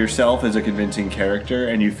strip out yourself as a convincing character,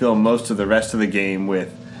 and you fill most of the rest of the game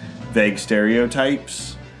with vague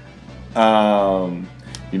stereotypes.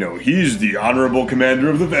 He's the honorable commander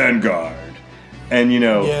of the Vanguard. And,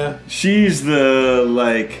 she's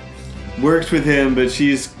the, works with him, but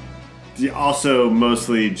she's also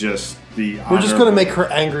mostly just the honorable. We're just going to make her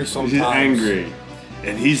angry sometimes. She's angry.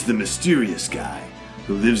 And he's the mysterious guy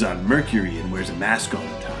who lives on Mercury and wears a mask all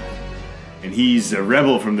the time. And he's a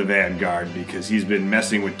rebel from the Vanguard because he's been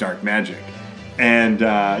messing with dark magic. And,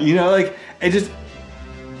 I've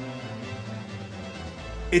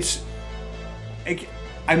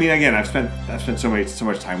spent so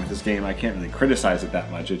much time with this game. I can't really criticize it that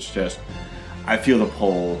much. It's just I feel the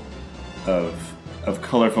pull of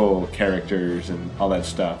colorful characters and all that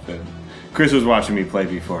stuff. And Chris was watching me play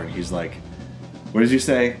before, and he's like, "What did you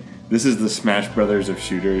say? This is the Smash Brothers of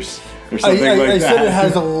shooters, or something like that." I said it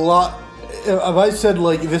has a lot. If I said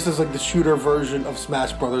this is like the shooter version of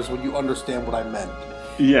Smash Brothers, would you understand what I meant?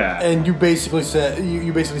 Yeah. And you basically said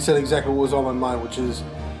exactly what was on my mind, which is,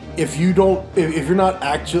 if you're not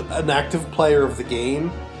an active player of the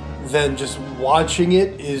game, then just watching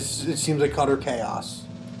it seems like utter chaos.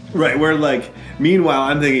 Right. Where meanwhile,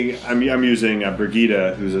 I'm thinking I'm using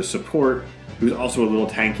Brigitte, who's a support, who's also a little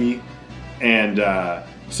tanky, and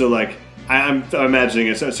I'm imagining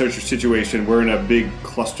a such a situation. We're in a big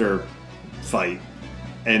cluster fight,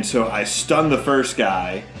 and so I stun the first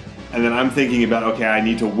guy, and then I'm thinking about, okay, I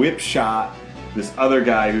need to whip shot this other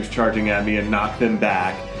guy who's charging at me and knock them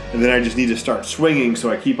back. And then I just need to start swinging, so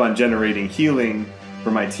I keep on generating healing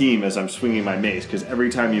for my team as I'm swinging my mace. Because every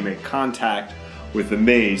time you make contact with the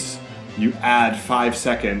mace, you add 5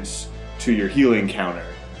 seconds to your healing counter,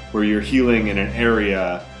 where you're healing in an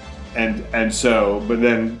area. And so, but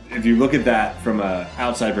then if you look at that from an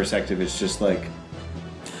outside perspective, it's just like,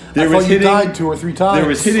 you died 2 or 3 times. There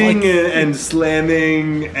was hitting and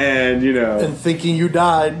slamming and and thinking you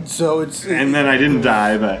died. So it's and then I didn't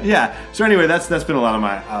die, but yeah. So anyway, that's been a lot of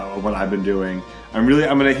my what I've been doing. I'm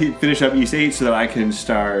gonna finish up East 8 so that I can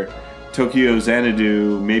start Tokyo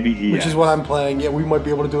Xanadu, maybe EX. Which is what I'm playing. Yeah, we might be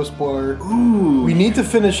able to do a spoiler. Ooh. We need to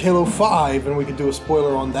finish Halo 5, and we could do a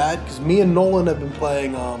spoiler on that because me and Nolan have been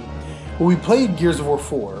playing. We played Gears of War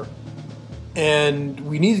 4, and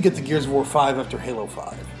we need to get to Gears of War 5 after Halo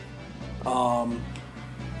 5.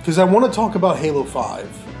 Because I want to talk about Halo 5.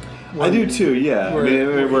 I do too, yeah.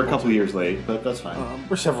 We're a couple of years late, but that's fine.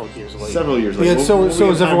 We're several years late. Yeah, so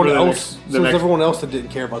is everyone else. So is everyone else that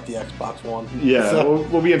didn't care about the Xbox One. Yeah, so,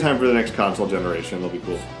 we'll be in time for the next console generation. It'll be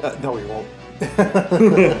cool. No, we won't.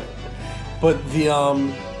 But the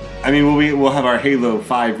we'll have our Halo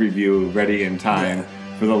 5 review ready in time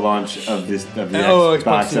for the launch of the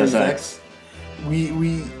Xbox Series X.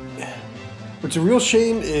 What's a real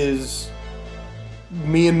shame is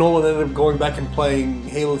me and Nolan ended up going back and playing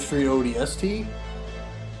Halo 3 ODST.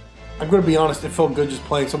 I'm going to be honest, it felt good just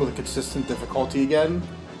playing some of the consistent difficulty again.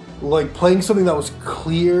 Like playing something that was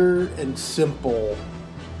clear and simple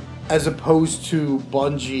as opposed to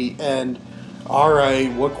Bungie and,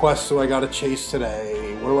 alright, what quests do I got to chase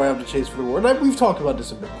today? What do I have to chase for the war? And we've talked about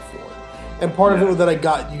this a bit before. And part of it that I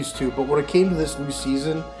got used to, but when it came to this new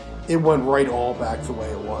season, it went right all back the way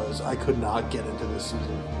it was. I could not get into this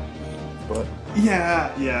season. But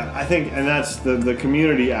yeah, I think, and that's the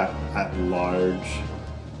community at large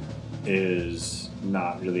is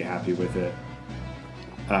not really happy with it.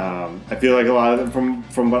 I feel like a lot of them,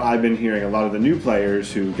 from what I've been hearing, a lot of the new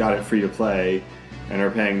players who got it free to play and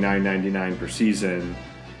are paying $9.99 per season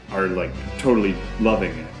are like totally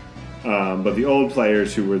loving it. But the old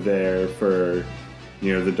players who were there for,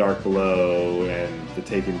 the Dark Below and the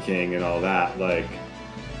Taken King and all that,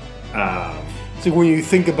 so when you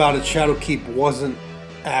think about it, Shadowkeep wasn't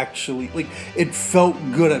actually, it felt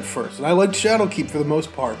good at first. And I liked Shadowkeep for the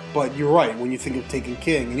most part, but you're right, when you think of Taken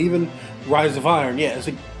King and even Rise of Iron, it's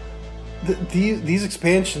like, these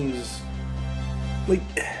expansions, like,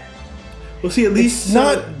 Well, see, at least it's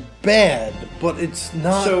not bad, but it's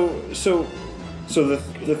not. So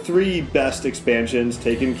the three best expansions,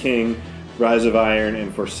 Taken King, Rise of Iron,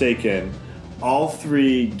 and Forsaken, all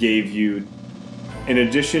three gave you, in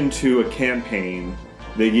addition to a campaign,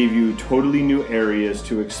 they gave you totally new areas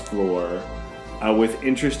to explore, with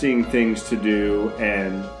interesting things to do,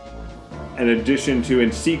 and in addition to,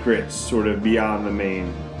 and secrets sort of beyond the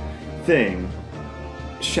main thing.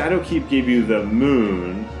 Shadowkeep gave you the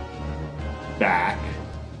moon back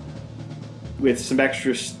with some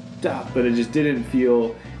extra stuff, but it just didn't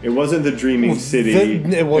feel. It wasn't the Dreaming City.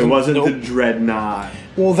 It wasn't the Dreadnought.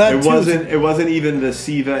 Well, that it too, wasn't. It wasn't even the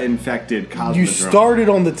Siva infected Cosmodrome. You started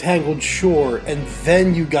on the Tangled Shore, and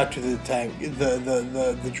then you got to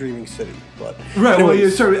the Dreaming City. But right. anyways, Well, you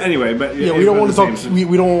started anyway. But yeah, we don't want to talk. We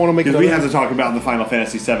don't want to make. Because we have to talk about the Final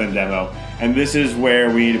Fantasy VII demo, and this is where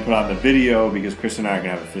we need to put on the video because Chris and I are gonna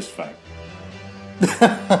have a fist fight.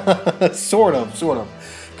 sort of.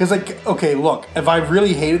 Because, like, okay, look, if I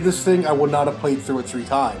really hated this thing, I would not have played through it 3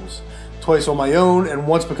 times. Twice on my own, and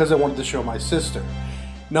once because I wanted to show my sister.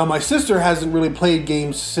 Now, my sister hasn't really played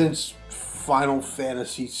games since Final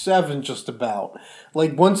Fantasy VII, just about.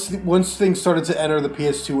 Like, once things started to enter the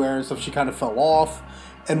PS2 era and stuff, she kind of fell off.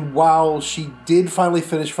 And while she did finally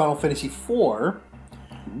finish Final Fantasy IV,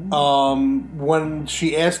 when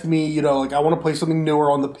she asked me, you know, like, I want to play something newer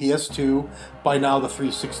on the PS2, by now the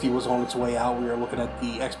 360 was on its way out, we were looking at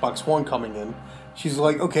the Xbox One coming in. She's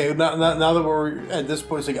like, okay, now that we're at this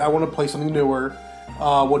point, it's like, I want to play something newer,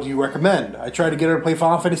 what do you recommend? I tried to get her to play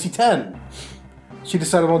Final Fantasy X. She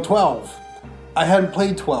decided on 12. I hadn't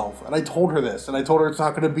played 12, and I told her this, and I told her it's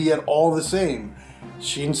not going to be at all the same.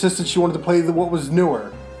 She insisted she wanted to play what was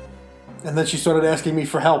newer. And then she started asking me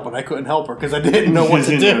for help, and I couldn't help her because I didn't know what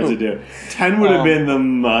to do. 10 would have been the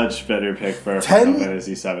much better pick for Final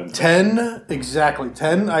Fantasy VII. 10, exactly.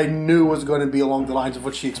 10 I knew was going to be along the lines of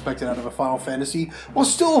what she expected out of a Final Fantasy, while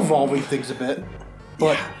still evolving things a bit.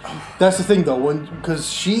 But that's the thing, though, because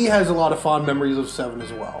she has a lot of fond memories of 7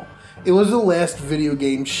 as well. It was the last video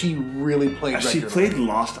game she really played regularly. She played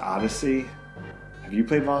Lost Odyssey. Have you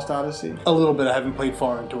played Lost Odyssey? A little bit. I haven't played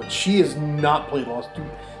far into it. She has not played Lost.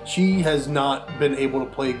 She has not been able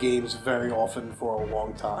to play games very often for a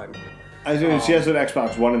long time. I mean, she has an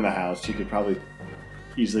Xbox One in the house. She could probably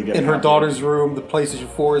easily get in her daughter's room. The PlayStation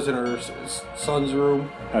 4 is in her son's room.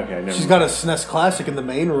 Okay, she's got a SNES Classic in the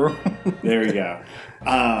main room. There we go.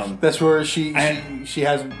 That's where she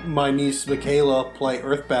has my niece Michaela play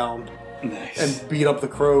Earthbound. Nice. And beat up the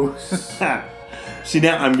crows. See,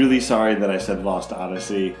 now I'm really sorry that I said Lost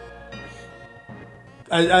Odyssey.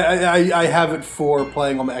 I have it for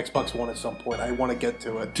playing on the Xbox One at some point. I want to get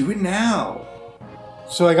to it. Do it now.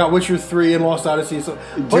 So I got Witcher 3 and Lost Odyssey. So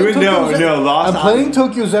Lost I'm playing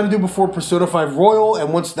Tokyo Xanadu before Persona 5 Royal,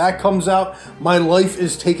 and once that comes out, my life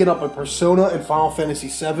is taken up by Persona and Final Fantasy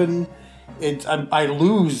 7. I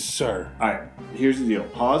lose, sir. Alright, here's the deal.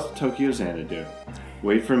 Pause Tokyo Xanadu.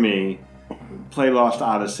 Wait for me. Play Lost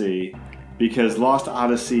Odyssey. Because Lost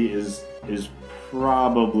Odyssey is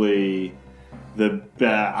probably the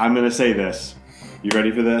best. I'm going to say this. You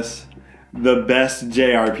ready for this? The best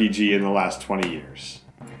JRPG in the last 20 years.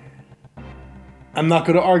 I'm not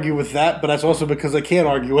going to argue with that, but that's also because I can't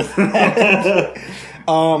argue with that.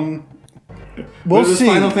 We'll see.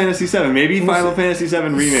 Final Fantasy VII. Maybe Final Fantasy VII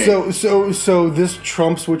Remake. So this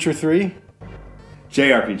trumps Witcher 3?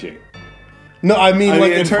 JRPG. No, I mean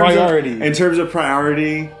in priority. In terms of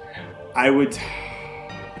priority, I would...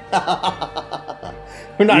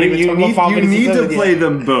 We're not even talking about Final Fantasy VII. You need to play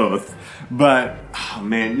them both. But, oh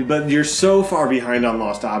man, you're so far behind on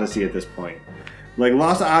Lost Odyssey at this point. Like,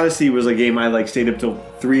 Lost Odyssey was a game I stayed up till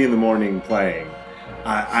 3 in the morning playing.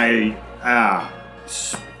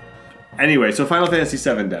 Anyway, so Final Fantasy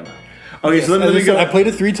VII demo. Okay, yes, so let me go. I played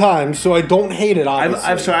it 3 times, so I don't hate it,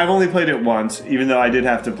 obviously. I've only played it once, even though I did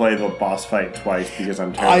have to play the boss fight twice because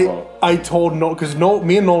I'm terrible. I told Nolan, because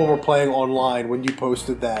me and Nolan were playing online when you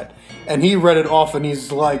posted that, and he read it off, and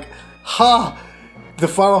he's like, ha! The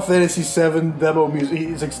Final Fantasy VII demo music.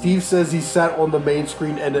 He's like, Steve says he sat on the main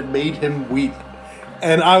screen and it made him weep.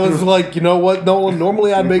 And I was like, you know what, Nolan?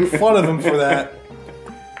 Normally I make fun of him for that.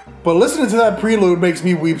 But listening to that prelude makes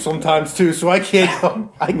me weep sometimes too, so I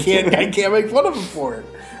can't make fun of him for it.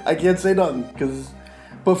 I can't say nothing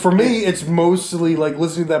but for me, it's mostly like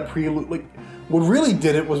listening to that prelude. Like what really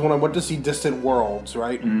did it was when I went to see Distant Worlds,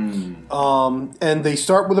 right? And they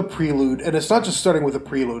start with a prelude, and it's not just starting with a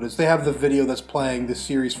prelude; it's they have the video that's playing the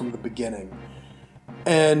series from the beginning,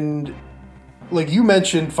 and like you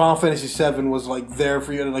mentioned, Final Fantasy VII was like there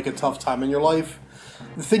for you at like a tough time in your life.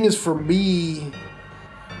 The thing is, for me,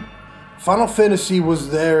 Final Fantasy was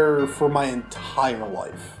there for my entire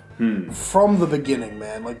life. From the beginning,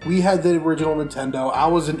 man. Like, we had the original Nintendo. I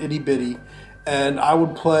was an itty bitty, and I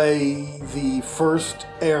would play the first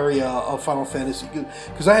area of Final Fantasy.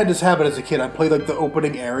 Because I had this habit as a kid. I played, like, the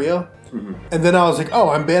opening area, and then I was like, oh,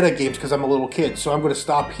 I'm bad at games because I'm a little kid, so I'm going to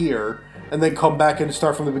stop here, and then come back and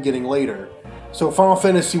start from the beginning later. So Final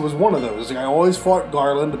Fantasy was one of those. Like, I always fought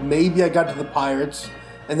Garland. Maybe I got to the Pirates,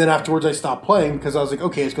 and then afterwards I stopped playing because I was like,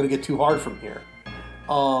 okay, it's going to get too hard from here.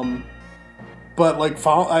 But like,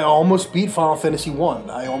 I almost beat Final Fantasy 1.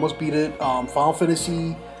 I almost beat it. Final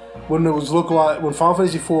Fantasy, when Final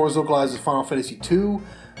Fantasy 4 was localized as Final Fantasy 2,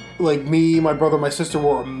 like me, my brother, my sister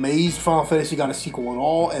were amazed Final Fantasy got a sequel at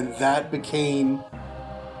all, and that became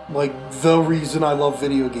like the reason I love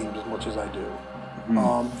video games as much as I do.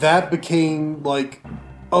 That became like,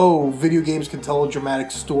 oh, video games can tell a dramatic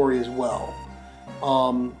story as well.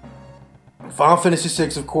 Final Fantasy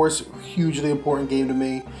VI, of course, hugely important game to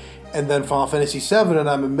me. And then Final Fantasy VII, and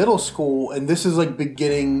I'm in middle school, and this is like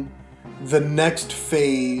beginning the next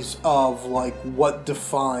phase of like what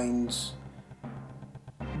defines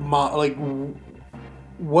my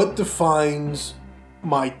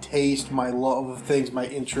taste, my love of things, my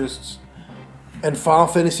interests. And Final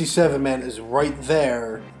Fantasy VII, man, is right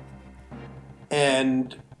there.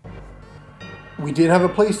 And we didn't have a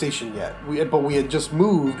PlayStation yet, but we had just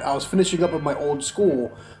moved. I was finishing up at my old school.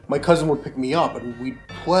 My cousin would pick me up, and we'd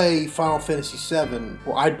play Final Fantasy VII,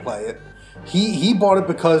 or I'd play it. He bought it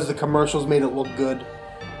because the commercials made it look good.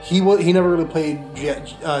 He never really played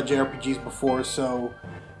JRPGs before, so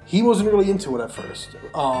he wasn't really into it at first.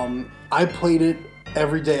 I played it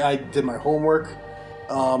every day. I did my homework,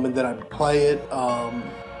 and then I'd play it.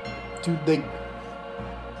 Dude,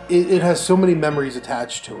 it has so many memories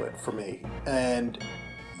attached to it for me, and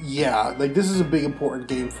yeah, like this is a big important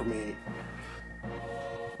game for me.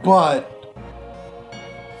 But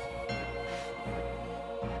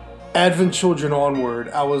Advent Children onward,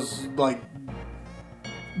 I was like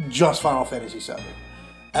just Final Fantasy VII.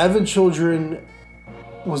 Advent Children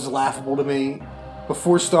was laughable to me.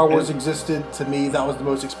 Before Star Wars existed, to me, that was the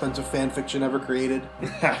most expensive fan fiction ever created.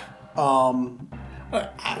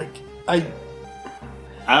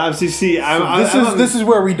 This is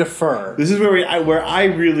where we defer. This is where I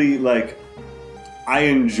really like. I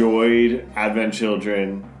enjoyed Advent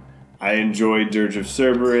Children. I enjoyed Dirge of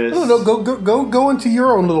Cerberus. No, go into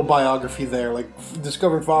your own little biography there, like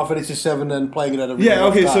discovering Final Fantasy VII and playing it at every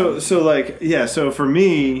time. So for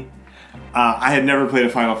me, I had never played a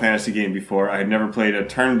Final Fantasy game before. I had never played a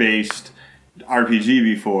turn-based RPG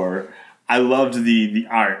before. I loved the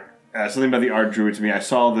art. Something about the art drew it to me. I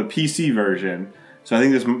saw the PC version, so I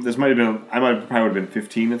think this might have been. Probably would have been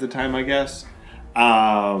 15 at the time, I guess.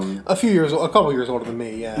 A couple years older than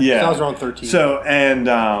me. Yeah. Yeah. I was around 13. So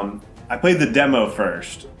I played the demo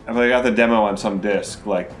first. I got the demo on some disc,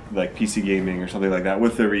 like PC Gaming or something like that,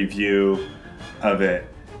 with the review of it,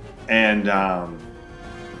 and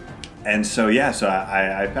so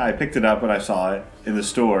I picked it up when I saw it in the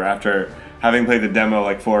store after having played the demo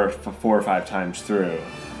like four or five times through,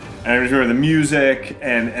 and I remember the music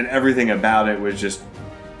and everything about it was just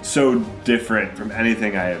so different from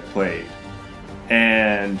anything I had played,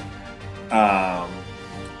 and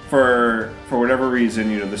for whatever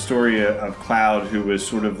reason, the story of Cloud, who was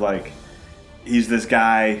sort of like, he's this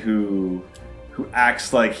guy who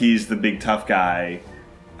acts like he's the big tough guy,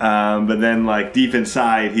 but then like deep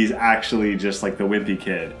inside, he's actually just like the wimpy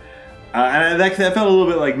kid. And that felt a little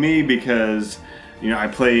bit like me because, I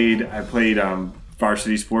played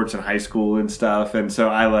varsity sports in high school and stuff, and so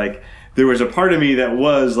there was a part of me that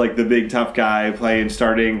was like the big tough guy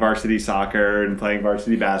starting varsity soccer and playing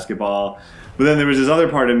varsity basketball. But then there was this other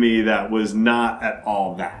part of me that was not at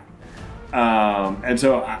all that. And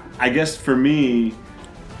so I guess for me...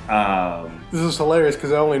 this is hilarious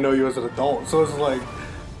because I only know you as an adult. So it's like,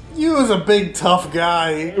 you as a big tough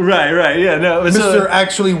guy. Right, yeah. No, Mr.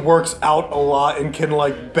 actually works out a lot and can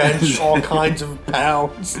like bench all kinds of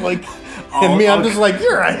pounds. Like, I'm just like,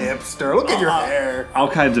 you're a hipster. Look at your hair. All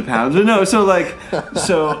kinds of pounds. But no, so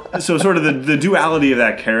sort of the duality of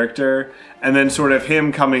that character, and then sort of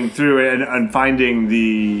him coming through and finding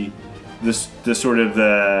the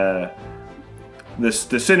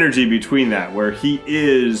synergy between that, where he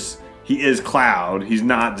is Cloud, he's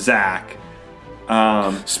not Zack.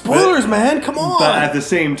 Spoilers, man! Come on. But at the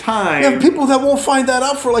same time, you have people that won't find that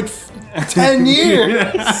out for like 10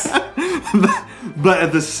 years. But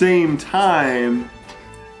at the same time,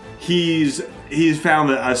 he's found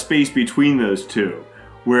a space between those two,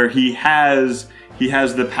 where he has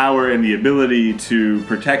the power and the ability to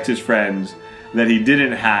protect his friends that he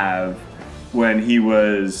didn't have when he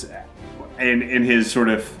was in his sort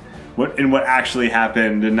of what actually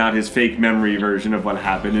happened and not his fake memory version of what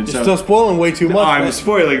happened. And You're still spoiling way too much. Oh, I'm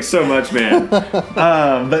spoiling so much, man.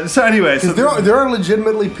 But so anyway, so there are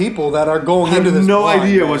legitimately people that are going into this. No blind,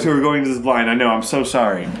 idea man. what we were going into this blind. I know. I'm so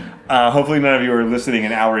sorry. Hopefully, none of you are listening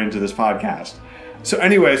an hour into this podcast. So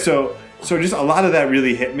anyway, so just a lot of that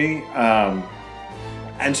really hit me,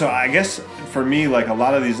 and so I guess for me, like a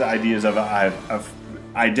lot of these ideas of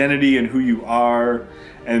identity and who you are,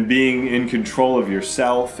 and being in control of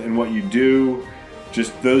yourself and what you do,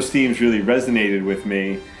 just those themes really resonated with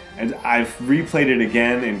me. And I've replayed it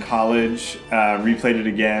again in college. Replayed it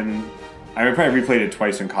again. I probably replayed it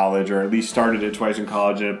twice in college, or at least started it twice in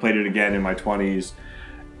college, and I played it again in my 20s.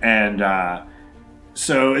 And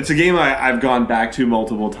so it's a game I've gone back to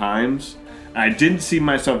multiple times. I didn't see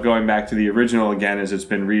myself going back to the original again, as it's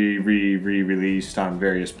been re-released on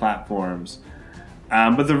various platforms.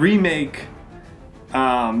 But the remake,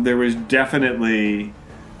 there was definitely...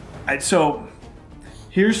 So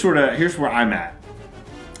here's where I'm at.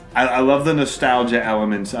 I love the nostalgia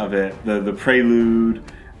elements of it, the prelude,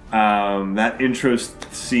 that intro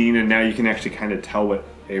scene, and now you can actually kind of tell what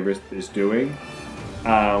Aerith is doing,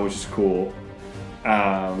 which is cool.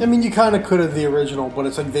 I mean, you kind of could have the original, but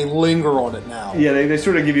it's like they linger on it now. Yeah, they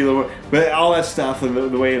sort of give you a little... But all that stuff and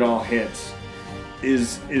the way it all hits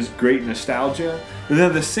is great nostalgia. But then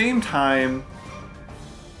at the same time,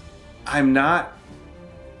 I'm not...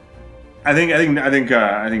 I think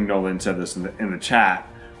Nolan said this in the chat,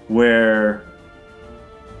 where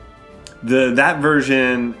that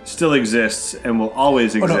version still exists and will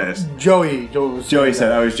always exist. No, Joey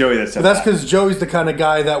said it was Joey that said but that's that. because Joey's the kind of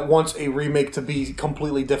guy that wants a remake to be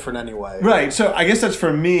completely different anyway. Right. So I guess that's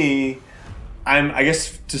for me. I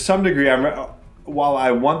guess to some degree, while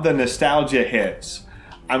I want the nostalgia hits,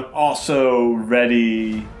 I'm also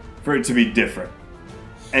ready for it to be different.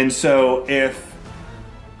 And so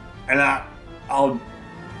I'll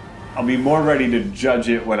be more ready to judge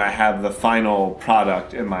it when I have the final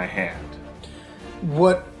product in my hand.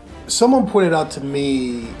 What someone pointed out to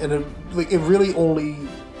me, and it really only,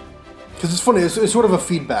 because it's funny, it's sort of a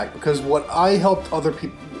feedback, because what I helped other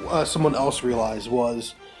people, someone else realize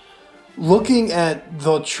was, looking at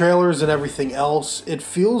the trailers and everything else, it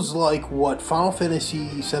feels like what Final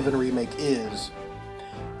Fantasy VII Remake is.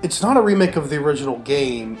 It's not a remake of the original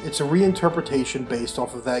game, it's a reinterpretation based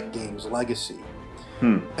off of that game's legacy.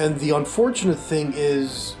 And the unfortunate thing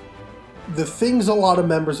is, the things a lot of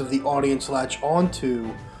members of the audience latch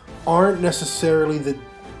onto aren't necessarily the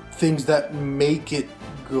things that make it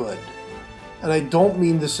good. And I don't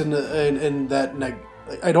mean this I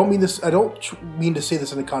don't mean to say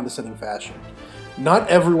this in a condescending fashion. Not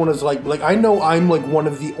everyone is like I know I'm like one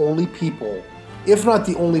of the only people, if not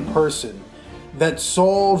the only person, that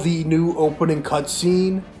saw the new opening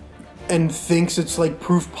cutscene and thinks it's like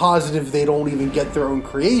proof positive they don't even get their own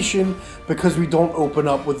creation because we don't open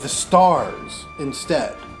up with the stars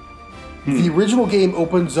instead. The original game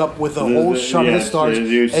opens up with a whole shot of the stars,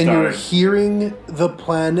 and you're hearing the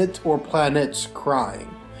planet or planets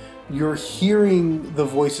crying. You're hearing the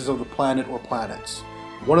voices of the planet or planets.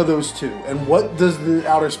 One of those two. And what does the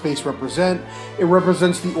outer space represent? It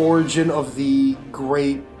represents the origin of the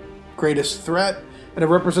greatest threat, and it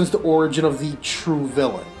represents the origin of the true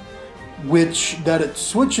villain. Which, that it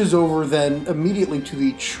switches over then immediately to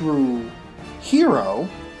the true hero.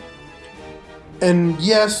 And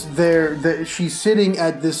yes, she's sitting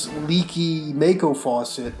at this leaky Mako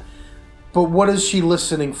faucet, but what is she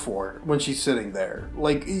listening for when she's sitting there?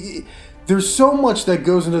 Like, there's so much that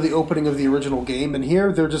goes into the opening of the original game, and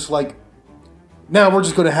here they're just like, now we're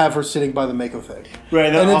just going to have her sitting by the Mako thing.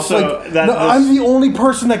 Right, and it's like, I'm the only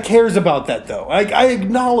person that cares about that, though. I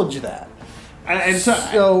acknowledge that.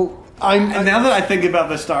 And now that I think about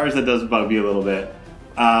the stars, that does bug me a little bit,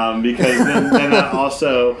 because then that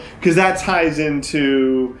also, because that ties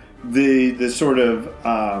into the sort of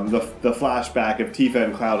the flashback of Tifa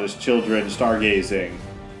and Cloud as children stargazing.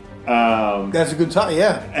 That's a good time,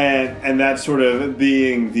 yeah. And that's sort of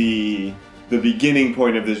being the beginning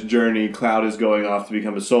point of this journey. Cloud is going off to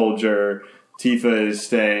become a soldier. Tifa is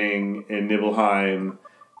staying in Nibelheim.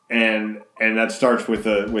 And that starts with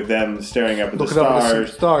them staring up at the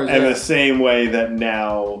stars, and the same way that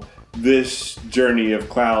now this journey of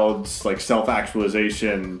Cloud's like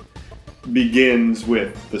self-actualization begins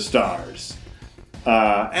with the stars,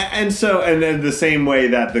 and then the same way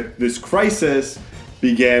that this crisis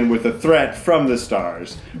began with a threat from the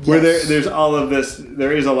stars, where there's all of this.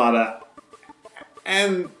 There is a lot of,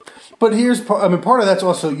 and But here's part of that's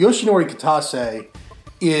also Yoshinori Kitase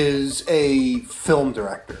is a film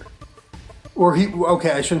director.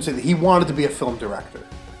 I shouldn't say that. He wanted to be a film director.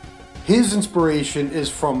 His inspiration is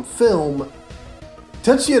from film.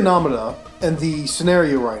 Tetsuya Namada and the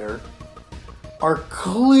scenario writer are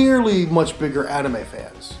clearly much bigger anime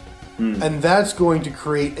fans. And that's going to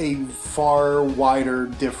create a far wider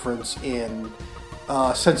difference in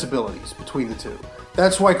sensibilities between the two.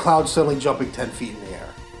 That's why Cloud's suddenly jumping 10 feet in the air.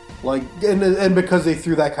 Like, and because they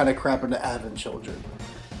threw that kind of crap into Advent Children.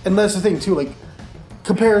 And that's the thing, too, like,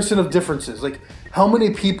 comparison of differences. Like, how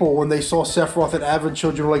many people, when they saw Sephiroth and Advent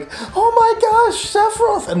Children, were like, oh my gosh,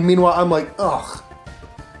 Sephiroth! And meanwhile, I'm like, ugh.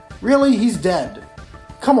 Really? He's dead.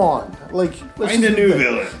 Come on. Like, find a new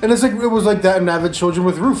villain. And it's like, it was like that in Advent Children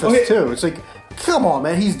with Rufus, too. It's like, come on,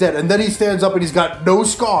 man, he's dead. And then he stands up and he's got no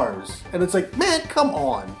scars. And it's like, man, come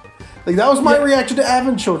on. Like, that was my reaction to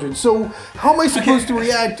Advent Children. So, how am I supposed to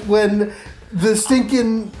react when the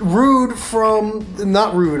stinking Rude from...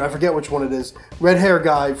 Not Rude, I forget which one it is. Red hair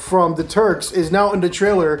guy from the Turks is now in the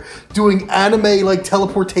trailer doing anime, like,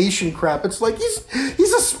 teleportation crap. It's like,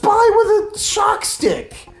 he's a spy with a shock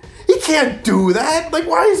stick. He can't do that. Like,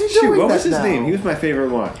 why is he doing that now? What was his name? He was my favorite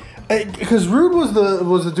one. Because Rude was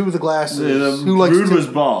the dude with the glasses. Who likes Rude was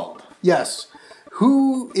bald. Yes.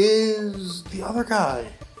 Who is the other guy?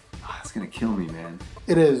 Oh, that's going to kill me, man.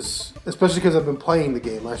 It is. Especially because I've been playing the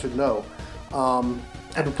game. I should know.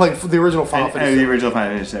 I've been playing the original Final Fantasy. The original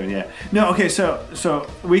Final Fantasy 7, yeah. No, okay, so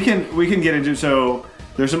we can get into... So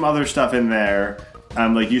there's some other stuff in there.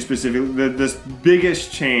 Like you specifically... This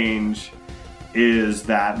biggest change is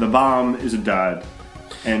that the bomb is a dud.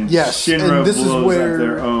 And Shinra and this blows is where, up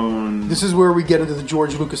their own... This is where we get into the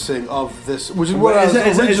George Lucas thing of this, which is what I was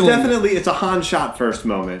it's definitely... It's a Han shot first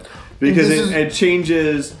moment. Because it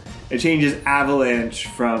changes Avalanche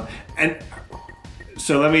from... And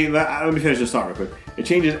so let me finish this thought real quick. It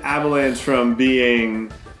changes Avalanche from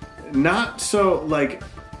being not so, like,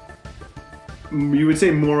 you would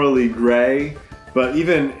say morally gray, but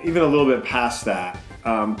even a little bit past that,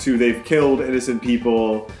 to they've killed innocent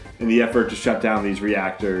people in the effort to shut down these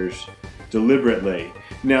reactors deliberately.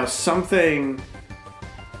 Now, something,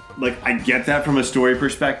 like, I get that from a story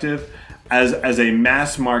perspective. As a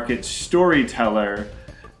mass market storyteller,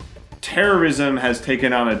 terrorism has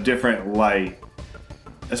taken on a different light,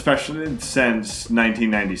 especially since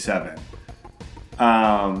 1997.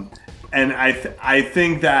 And I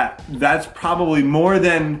think that's probably more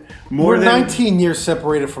than... We're 19 years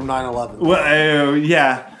separated from 9/11. Well,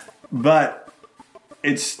 yeah, but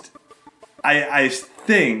it's... I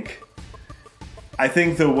think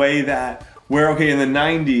the way that... in the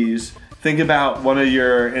 90s, think about one of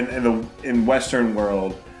your... In Western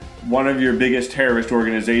world, one of your biggest terrorist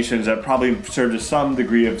organizations that probably served as some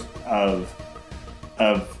degree of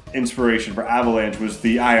inspiration for Avalanche was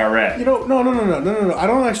the IRA. No. I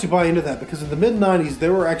don't actually buy into that because in the mid-90s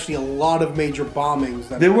there were actually a lot of major bombings.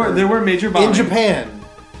 There were major bombings in Japan,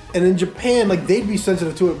 and in Japan, like, they'd be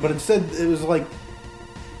sensitive to it, but instead it was like,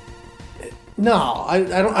 no, I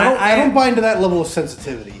don't buy into that level of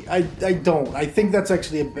sensitivity. I don't. I think that's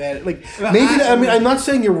actually a bad, like, maybe. I'm not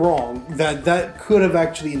saying you're wrong. That could have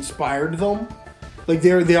actually inspired them. Like,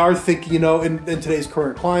 they are thinking, in today's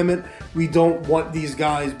current climate, we don't want these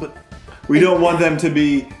guys, but... We don't want them to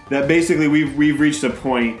be... That basically, we've reached a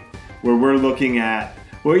point where we're looking at...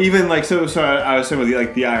 Well, even, like, so I was saying with,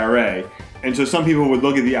 like, the IRA. And so some people would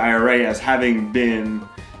look at the IRA as having been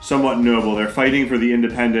somewhat noble. They're fighting for the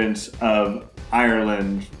independence of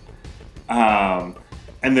Ireland. And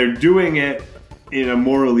they're doing it in a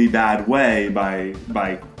morally bad way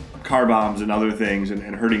by car bombs and other things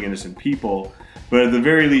and hurting innocent people. But at the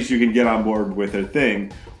very least, you can get on board with a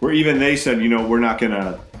thing where even they said, we're not going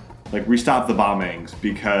to, like, we stop the bombings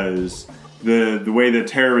because the way that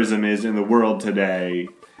terrorism is in the world today,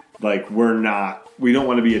 like, we don't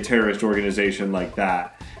want to be a terrorist organization like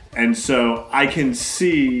that. And so I can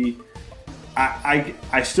see,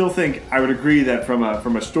 I still think I would agree that from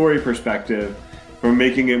a story perspective, from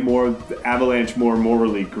making it more, Avalanche more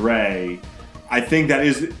morally gray, I think that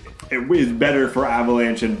it is better for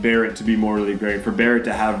Avalanche and Barrett to be morally gray, for Barrett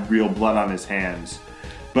to have real blood on his hands.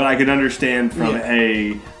 But I can understand from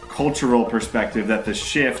a cultural perspective that the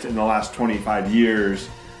shift in the last 25 years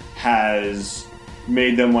has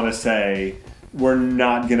made them want to say, we're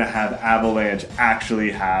not going to have Avalanche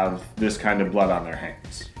actually have this kind of blood on their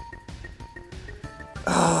hands.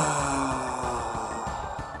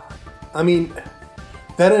 I mean,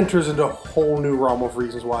 that enters into a whole new realm of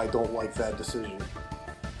reasons why I don't like that decision.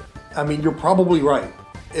 I mean, you're probably right.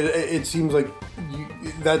 It seems like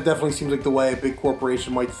that definitely seems like the way a big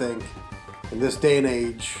corporation might think in this day and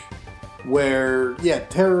age. where, yeah,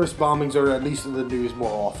 terrorist bombings are at least in the news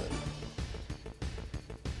more often.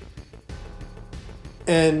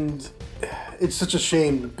 And it's such a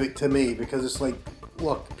shame to me because it's like,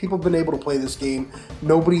 look, people have been able to play this game.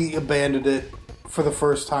 Nobody abandoned it for the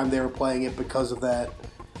first time they were playing it because of that.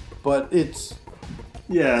 But it's...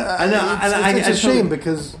 Yeah, I know. It's a shame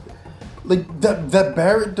because... Like, that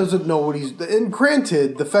Barrett doesn't know what he's... And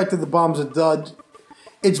granted, the fact that the bomb's a dud,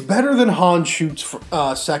 it's better than Han shoots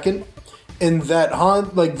second. And that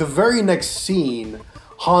Han... Like, the very next scene,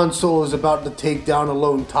 Han Solo is about to take down a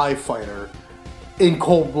lone TIE fighter in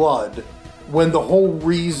cold blood, when the whole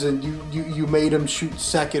reason you made him shoot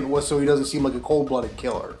second was so he doesn't seem like a cold-blooded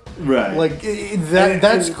killer. Right. Like,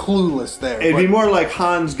 that's clueless there. It'd be more like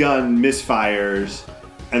Han's gun misfires...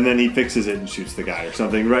 And then he fixes it and shoots the guy or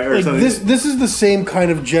something, right? Or like something. This is the same kind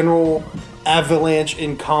of general Avalanche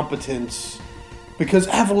incompetence, because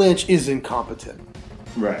Avalanche is incompetent.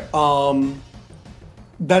 Right.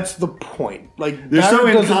 That's the point. Like, they're so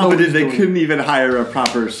Barrett doesn't know what incompetent he's they doing. couldn't even hire a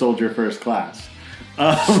proper soldier first class.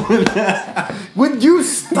 Would you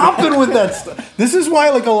stop it with that stuff? This is why,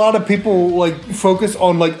 like, a lot of people like focus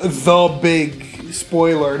on like the big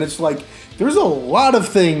spoiler, and it's like, there's a lot of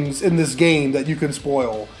things in this game that you can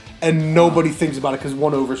spoil, and nobody thinks about it because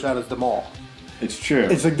one overshadows them all. It's true.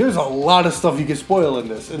 It's like, there's a lot of stuff you can spoil in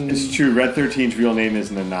this. And It's true. Red 13's real name is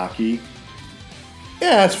Nanaki.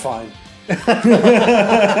 yeah, that's fine.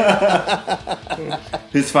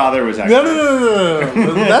 His father was actually...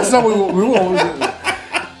 No. That's not what we want.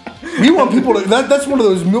 We want people to... That's one of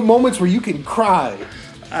those moments where you can cry.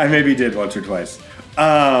 I maybe did once or twice.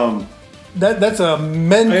 That's a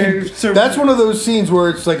men. That's one of those scenes where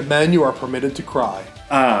it's like, men, you are permitted to cry.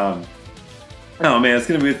 Oh man, it's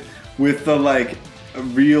gonna be with the like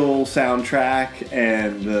real soundtrack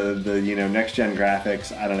and the next gen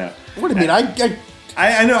graphics. I don't know. What do you mean?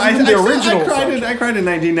 I know. The original I cried in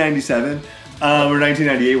 1997 or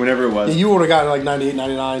 1998, whenever it was. you would have gotten like 98,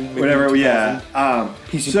 99, maybe Whatever. 2000. Yeah.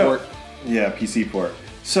 PC port. Yeah, PC port.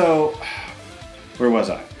 So, where was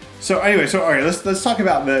I? So anyway, all right, let's talk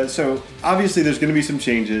about so obviously there's going to be some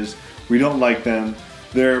changes. We don't like them.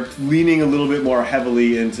 They're leaning a little bit more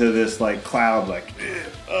heavily into this like cloud, like,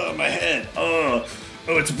 oh my head, oh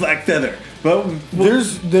it's a black feather. But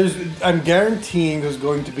I'm guaranteeing there's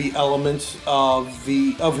going to be elements of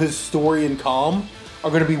his story and Calm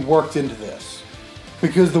are going to be worked into this,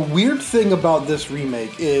 because the weird thing about this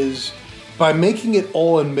remake is by making it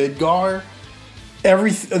all in Midgar,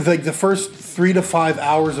 like the first 3 to 5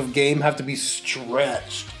 hours of game have to be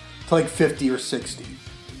stretched to like 50 or 60.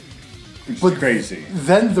 It's crazy.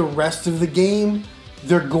 Then the rest of the game,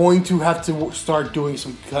 they're going to have to start doing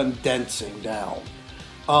some condensing down.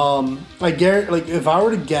 I guarantee, like, if I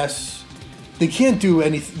were to guess, they can't do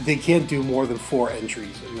anything. They can't do more than 4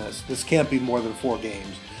 entries in this. This can't be more than 4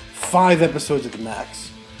 games. 5 episodes at the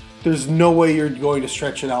max. There's no way you're going to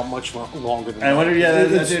stretch it out much longer than that. I wonder. Yeah,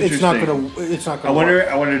 that's interesting. It's not gonna. It's not gonna.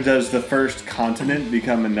 I wonder. Does the first continent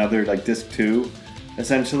become another like disc 2,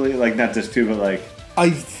 essentially? Like not disc 2, but like.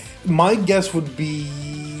 My guess would be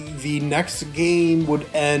the next game would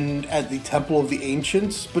end at the Temple of the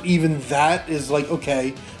Ancients, but even that is like,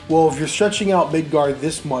 okay, well, if you're stretching out Midgar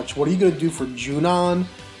this much, what are you going to do for Junon,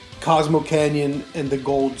 Cosmo Canyon, and the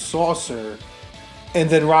Gold Saucer, and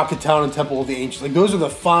then Rocket Town and Temple of the Ancients? Like, those are the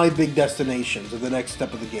 5 big destinations of the next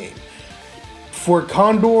step of the game. For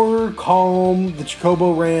Condor, Calm, the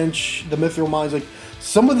Chocobo Ranch, the Mithril Mines, like,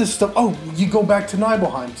 some of this stuff... Oh, you go back to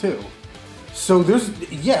Nibelheim, too. So there's,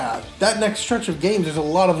 that next stretch of games, there's a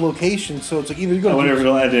lot of locations, so it's like either you're going to... I wonder if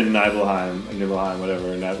it'll end in Nibelheim,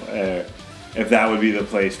 whatever, if that would be the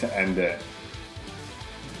place to end it.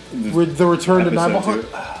 The return to Nibelheim?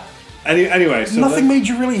 Anyway, so... Nothing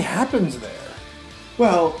major really happens there.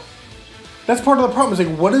 Well... That's part of the problem, is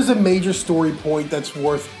like, what is a major story point that's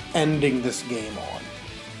worth ending this game on?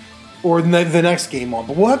 Or the next game on,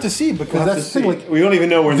 but we'll have to see, because that's the thing. Like, we don't even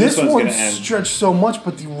know where this one's going to end. Stretched so much,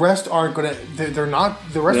 but the rest aren't going to. They're not.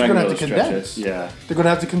 The rest are going to have to condense. Yeah, they're going to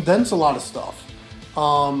have to condense a lot of stuff.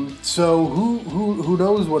 So who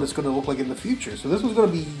knows what it's going to look like in the future? So this was going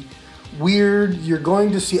to be weird. You're going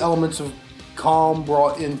to see elements of Calm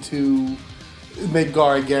brought into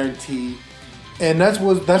Midgar, I guarantee. And that's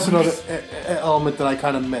another element that I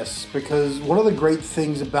kind of miss, because one of the great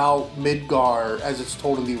things about Midgar, as it's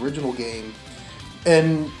told in the original game,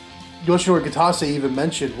 and Yoshinori Kitase even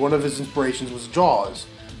mentioned one of his inspirations was Jaws.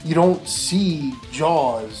 You don't see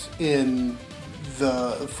Jaws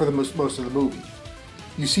for most of the movie.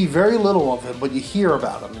 You see very little of him, but you hear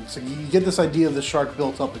about him. It's like you get this idea of the shark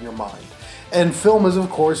built up in your mind. And film has, of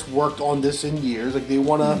course, worked on this in years. Like they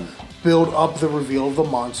want to build up the reveal of the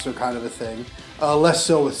monster kind of a thing. Less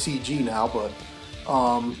so with CG now, but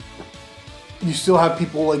you still have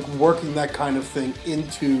people like working that kind of thing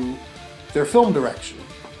into their film direction.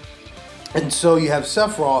 And so you have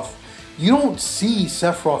Sephiroth. You don't see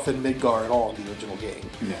Sephiroth in Midgar at all in the original game.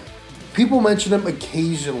 Yeah. People mention him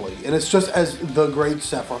occasionally, and it's just as the Great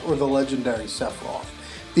Sephiroth or the legendary Sephiroth.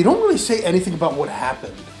 They don't really say anything about what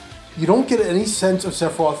happened. You don't get any sense of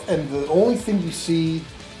Sephiroth, and the only thing you see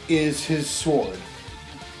is his sword.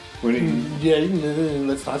 Yeah,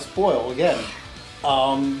 let's not spoil again.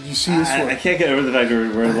 You see his sword. I can't get over the fact that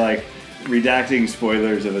we're like redacting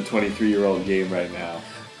spoilers of a 23-year-old game right now.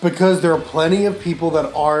 Because there are plenty of people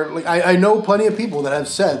that are like I know plenty of people that have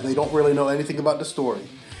said they don't really know anything about the story.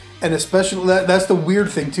 And especially that's the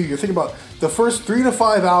weird thing too. You think about the first 3 to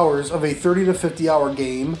 5 hours of a 30 to 50 hour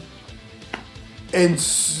game, and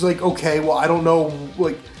it's like, okay, well, I don't know,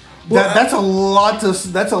 like that's a lot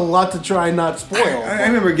to try and not spoil. I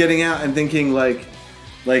remember getting out and thinking like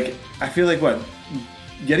I feel like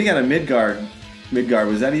getting out of Midgard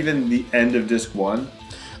was that even the end of disc 1?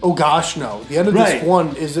 Oh gosh, no. The end of disc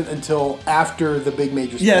 1 isn't until after the big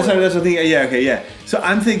major spoiler. Yeah, so that's the thing. Yeah, okay, yeah. So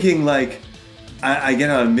I'm thinking like. I get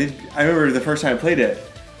on I remember the first time I played it,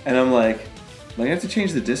 and I'm like, do I have to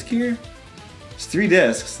change the disc here? It's 3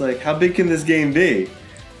 discs. Like, how big can this game be?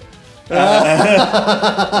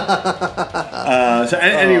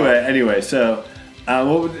 Anyway, so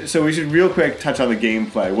we should real quick touch on the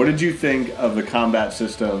gameplay. What did you think of the combat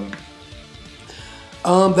system?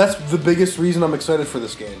 That's the biggest reason I'm excited for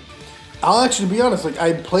this game. I'll actually be honest. Like,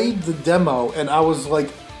 I played the demo, and I was like,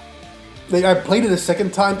 I played it a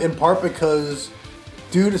second time in part because,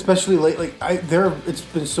 dude, especially late, it's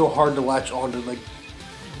been so hard to latch on to like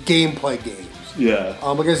gameplay games. Yeah.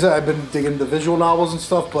 Like I said, I've been digging the visual novels and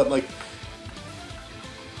stuff, but like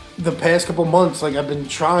the past couple months, like I've been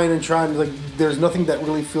trying, like there's nothing that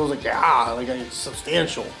really feels like it's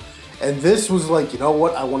substantial. And this was like, you know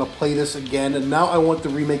what? I want to play this again, and now I want the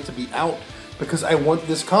remake to be out because I want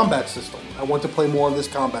this combat system. I want to play more of this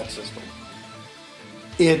combat system.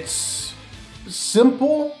 It's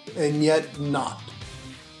simple and yet not,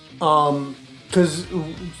 because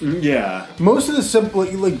most of the simple,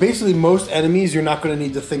 like basically most enemies, you're not going to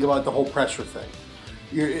need to think about the whole pressure thing.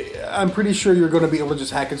 I'm pretty sure you're going to be able to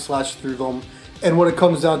just hack and slash through them, and what it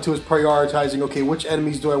comes down to is prioritizing. Okay, which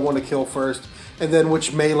enemies do I want to kill first, and then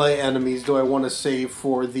which melee enemies do I want to save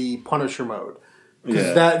for the Punisher mode?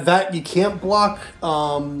 Because that you can't block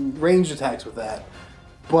ranged attacks with that,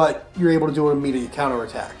 but you're able to do an immediate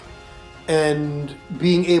counterattack. And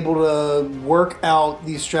being able to work out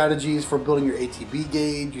these strategies for building your ATB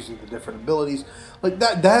gauge, using the different abilities, like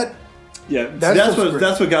that. Yeah, that's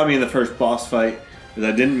what got me in the first boss fight. Is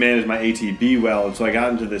I didn't manage my ATB well, and so I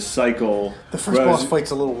got into this cycle. The first boss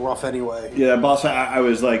fight's a little rough anyway. Yeah, that boss fight, I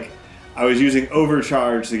was using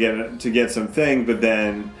overcharge to get some thing, but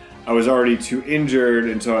then I was already too injured,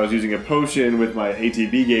 and so I was using a potion with my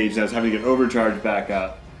ATB gauge, and I was having to get overcharged back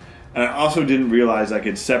up. And I also didn't realize I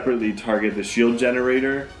could separately target the shield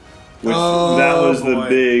generator, which that was the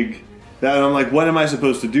big. That I'm like, what am I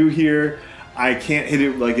supposed to do here? I can't hit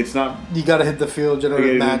it like it's not. You got to hit the field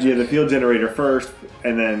generator. Yeah, the field generator first,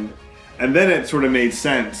 and then it sort of made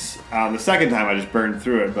sense. The second time I just burned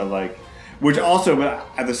through it, but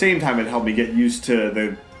at the same time it helped me get used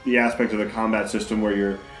to the aspect of the combat system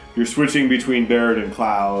where you're switching between Barret and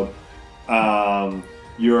Cloud.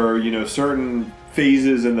 Certain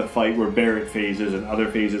phases in the fight were Barret phases and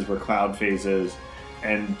other phases were Cloud phases,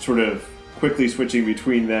 and sort of quickly switching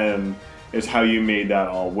between them is how you made that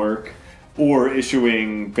all work. Or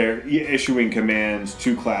issuing commands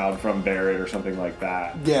to Cloud from Barret or something like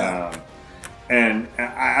that. Yeah. And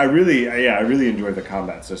I really enjoyed the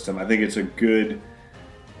combat system. I think it's a good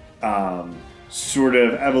sort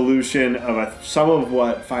of evolution of some of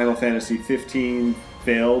what Final Fantasy 15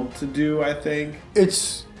 failed to do, I think.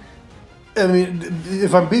 If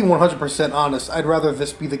I'm being 100% honest, I'd rather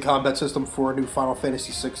this be the combat system for a new Final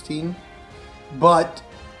Fantasy 16. But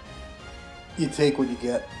you take what you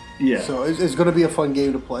get. Yeah. So it's going to be a fun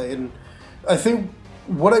game to play. And I think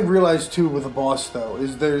what I realized too with the boss, though,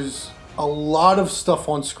 is there's a lot of stuff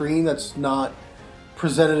on screen that's not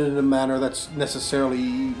presented in a manner that's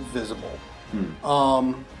necessarily visible.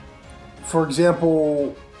 For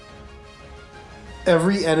example,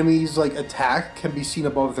 every enemy's attack can be seen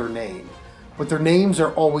above their name, but their names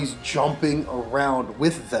are always jumping around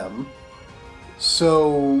with them.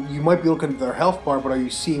 So you might be looking at their health bar, but are you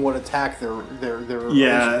seeing what attack they're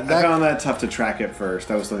Yeah, I found that tough to track at first.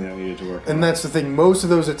 That was something I needed to work on. And that's the thing. Most of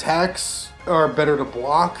those attacks are better to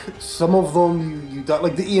block. Some of them you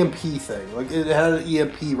like the EMP thing. Like it had an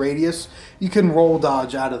EMP radius. You can roll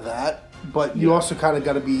dodge out of that, but you also kind of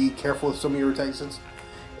got to be careful with some of your attacks.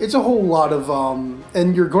 It's a whole lot of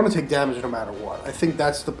and you're going to take damage no matter what. I think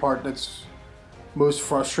that's the part that's most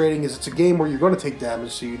frustrating. Is it's a game where you're going to take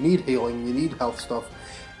damage, so you need healing, you need health stuff,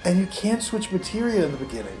 and you can't switch materia in the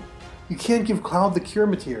beginning. You can't give Cloud the cure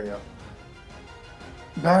materia.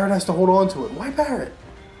 Barret has to hold on to it. Why Barret?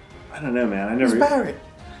 I don't know, man. I never. Who's Barret?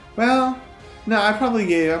 Well, no, I probably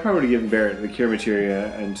would have given Barret the cure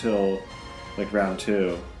materia until like round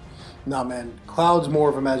 2. Nah, man. Cloud's more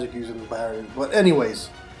of a magic user than Barret. But anyways,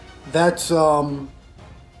 that's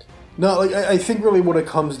no, like I think really what it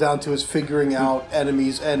comes down to is figuring out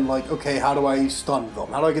enemies and like, okay, how do I stun them?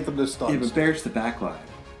 How do I get them to stun? Yeah, but Barret's the backline,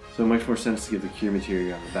 so it makes more sense to give the cure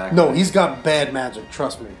materia on the backline. No, he's got bad magic.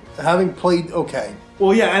 Trust me. Having played, okay.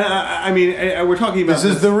 Well, yeah, and I mean, we're talking about this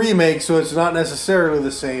is the remake, so it's not necessarily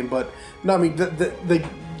the same. But no, I mean,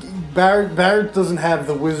 Barret doesn't have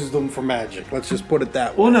the wisdom for magic. Let's just put it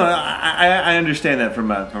that way. Well, no, I understand that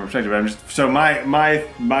from a perspective. I'm just so my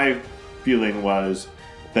feeling was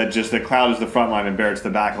that just that Cloud is the front line and Barret's the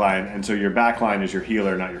back line, and so your back line is your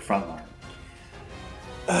healer, not your front line.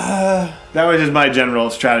 That was just my general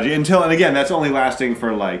strategy. And again, that's only lasting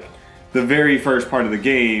for like the very first part of the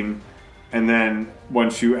game, and then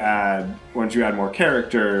once you add more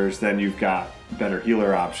characters, then you've got better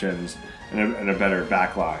healer options and a better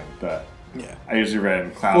back line. But yeah, I usually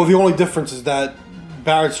ran Cloud. Well, the only difference is that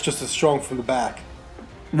Barret's just as strong from the back.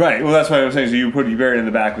 Right, well that's what I was saying, so you Barret in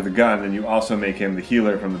the back with a gun, and you also make him the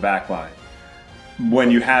healer from the back line. When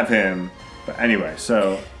you have him, but anyway,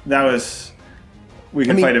 so that was, we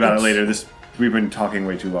can fight about it later, we've been talking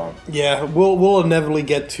way too long. Yeah, we'll inevitably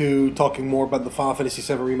get to talking more about the Final Fantasy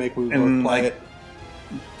VII Remake when we both play it.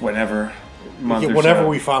 Whenever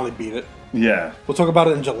we finally beat it. Yeah. We'll talk about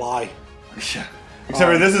it in July. Yeah. Except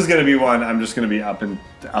for this is going to be one, I'm just going to be up into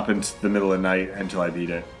the middle of the night until I beat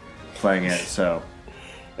it, playing it, so...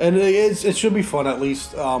 And it should be fun at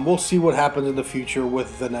least. We'll see what happens in the future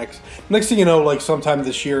with the next thing you know, like sometime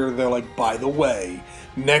this year, they're like, by the way,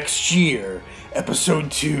 next year, episode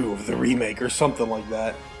 2 of the remake or something like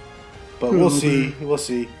that. But we'll see. We'll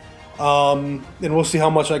see. And we'll see how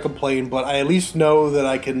much I complain, but I at least know that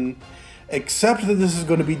I can accept that this is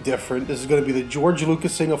going to be different. This is going to be the George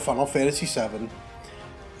Lucas thing of Final Fantasy VII.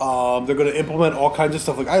 They're going to implement all kinds of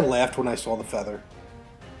stuff. Like, I laughed when I saw the feather.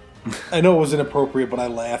 I know it was inappropriate, but I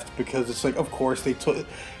laughed because it's like, of course they took,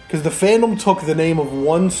 because the fandom took the name of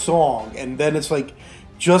one song, and then it's like,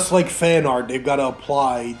 just like fan art, they've got to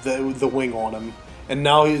apply the wing on him, and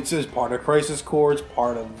now it's part of Crisis Core, it's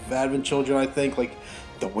part of Advent Children, I think. Like,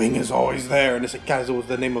 the wing is always there, and it's like, guys, it was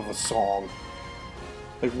the name of a song.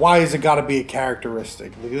 Like, why has it got to be a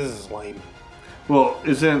characteristic? Like, this is lame. Well,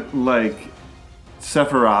 isn't like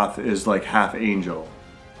Sephiroth is like half angel?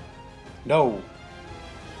 No.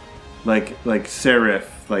 Like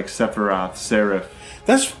Seraph, like Sephiroth, Seraph.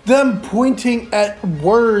 That's them pointing at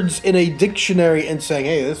words in a dictionary and saying,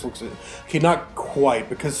 hey, this looks... Okay, not quite,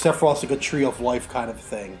 because Sephiroth's like a tree of life kind of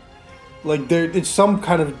thing. Like, it's some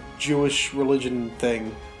kind of Jewish religion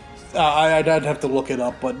thing. I'd have to look it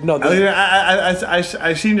up, but no.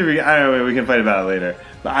 I seem to be... I don't know, we can fight about it later.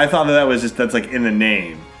 But I thought that was just... That's like in the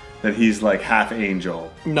name. That he's like half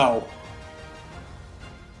angel. No.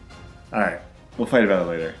 Alright, we'll fight about it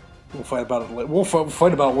later. We'll fight about it later. We'll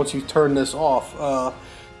fight about it once you turn this off.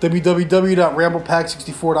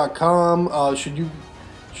 www.ramblepack64.com. Should you?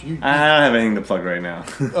 I don't have anything to plug right now.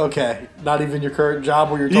 Okay, not even your current job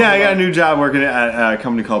where you're talking I got about? a new job working at a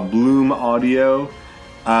company called Bloom Audio.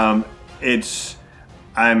 I'm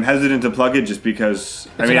hesitant to plug it just because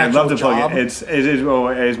I'd love to plug it. It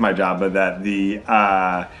is my job, but that it's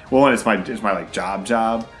my like job.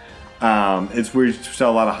 It's where we sell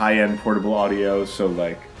a lot of high-end portable audio, so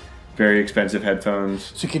like very expensive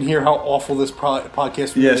headphones. So you can hear how awful this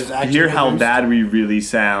podcast really is actually hear how produced. bad we really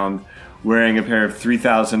sound wearing a pair of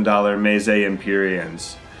 $3,000 Meze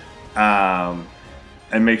Empyreans. And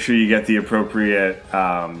make sure you get the appropriate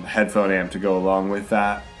headphone amp to go along with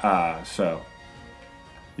that.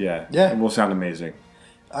 Yeah, it will sound amazing.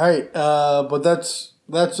 All right, but that's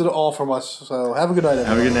it all from us. So have a good night, everyone.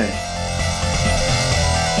 Have a good night.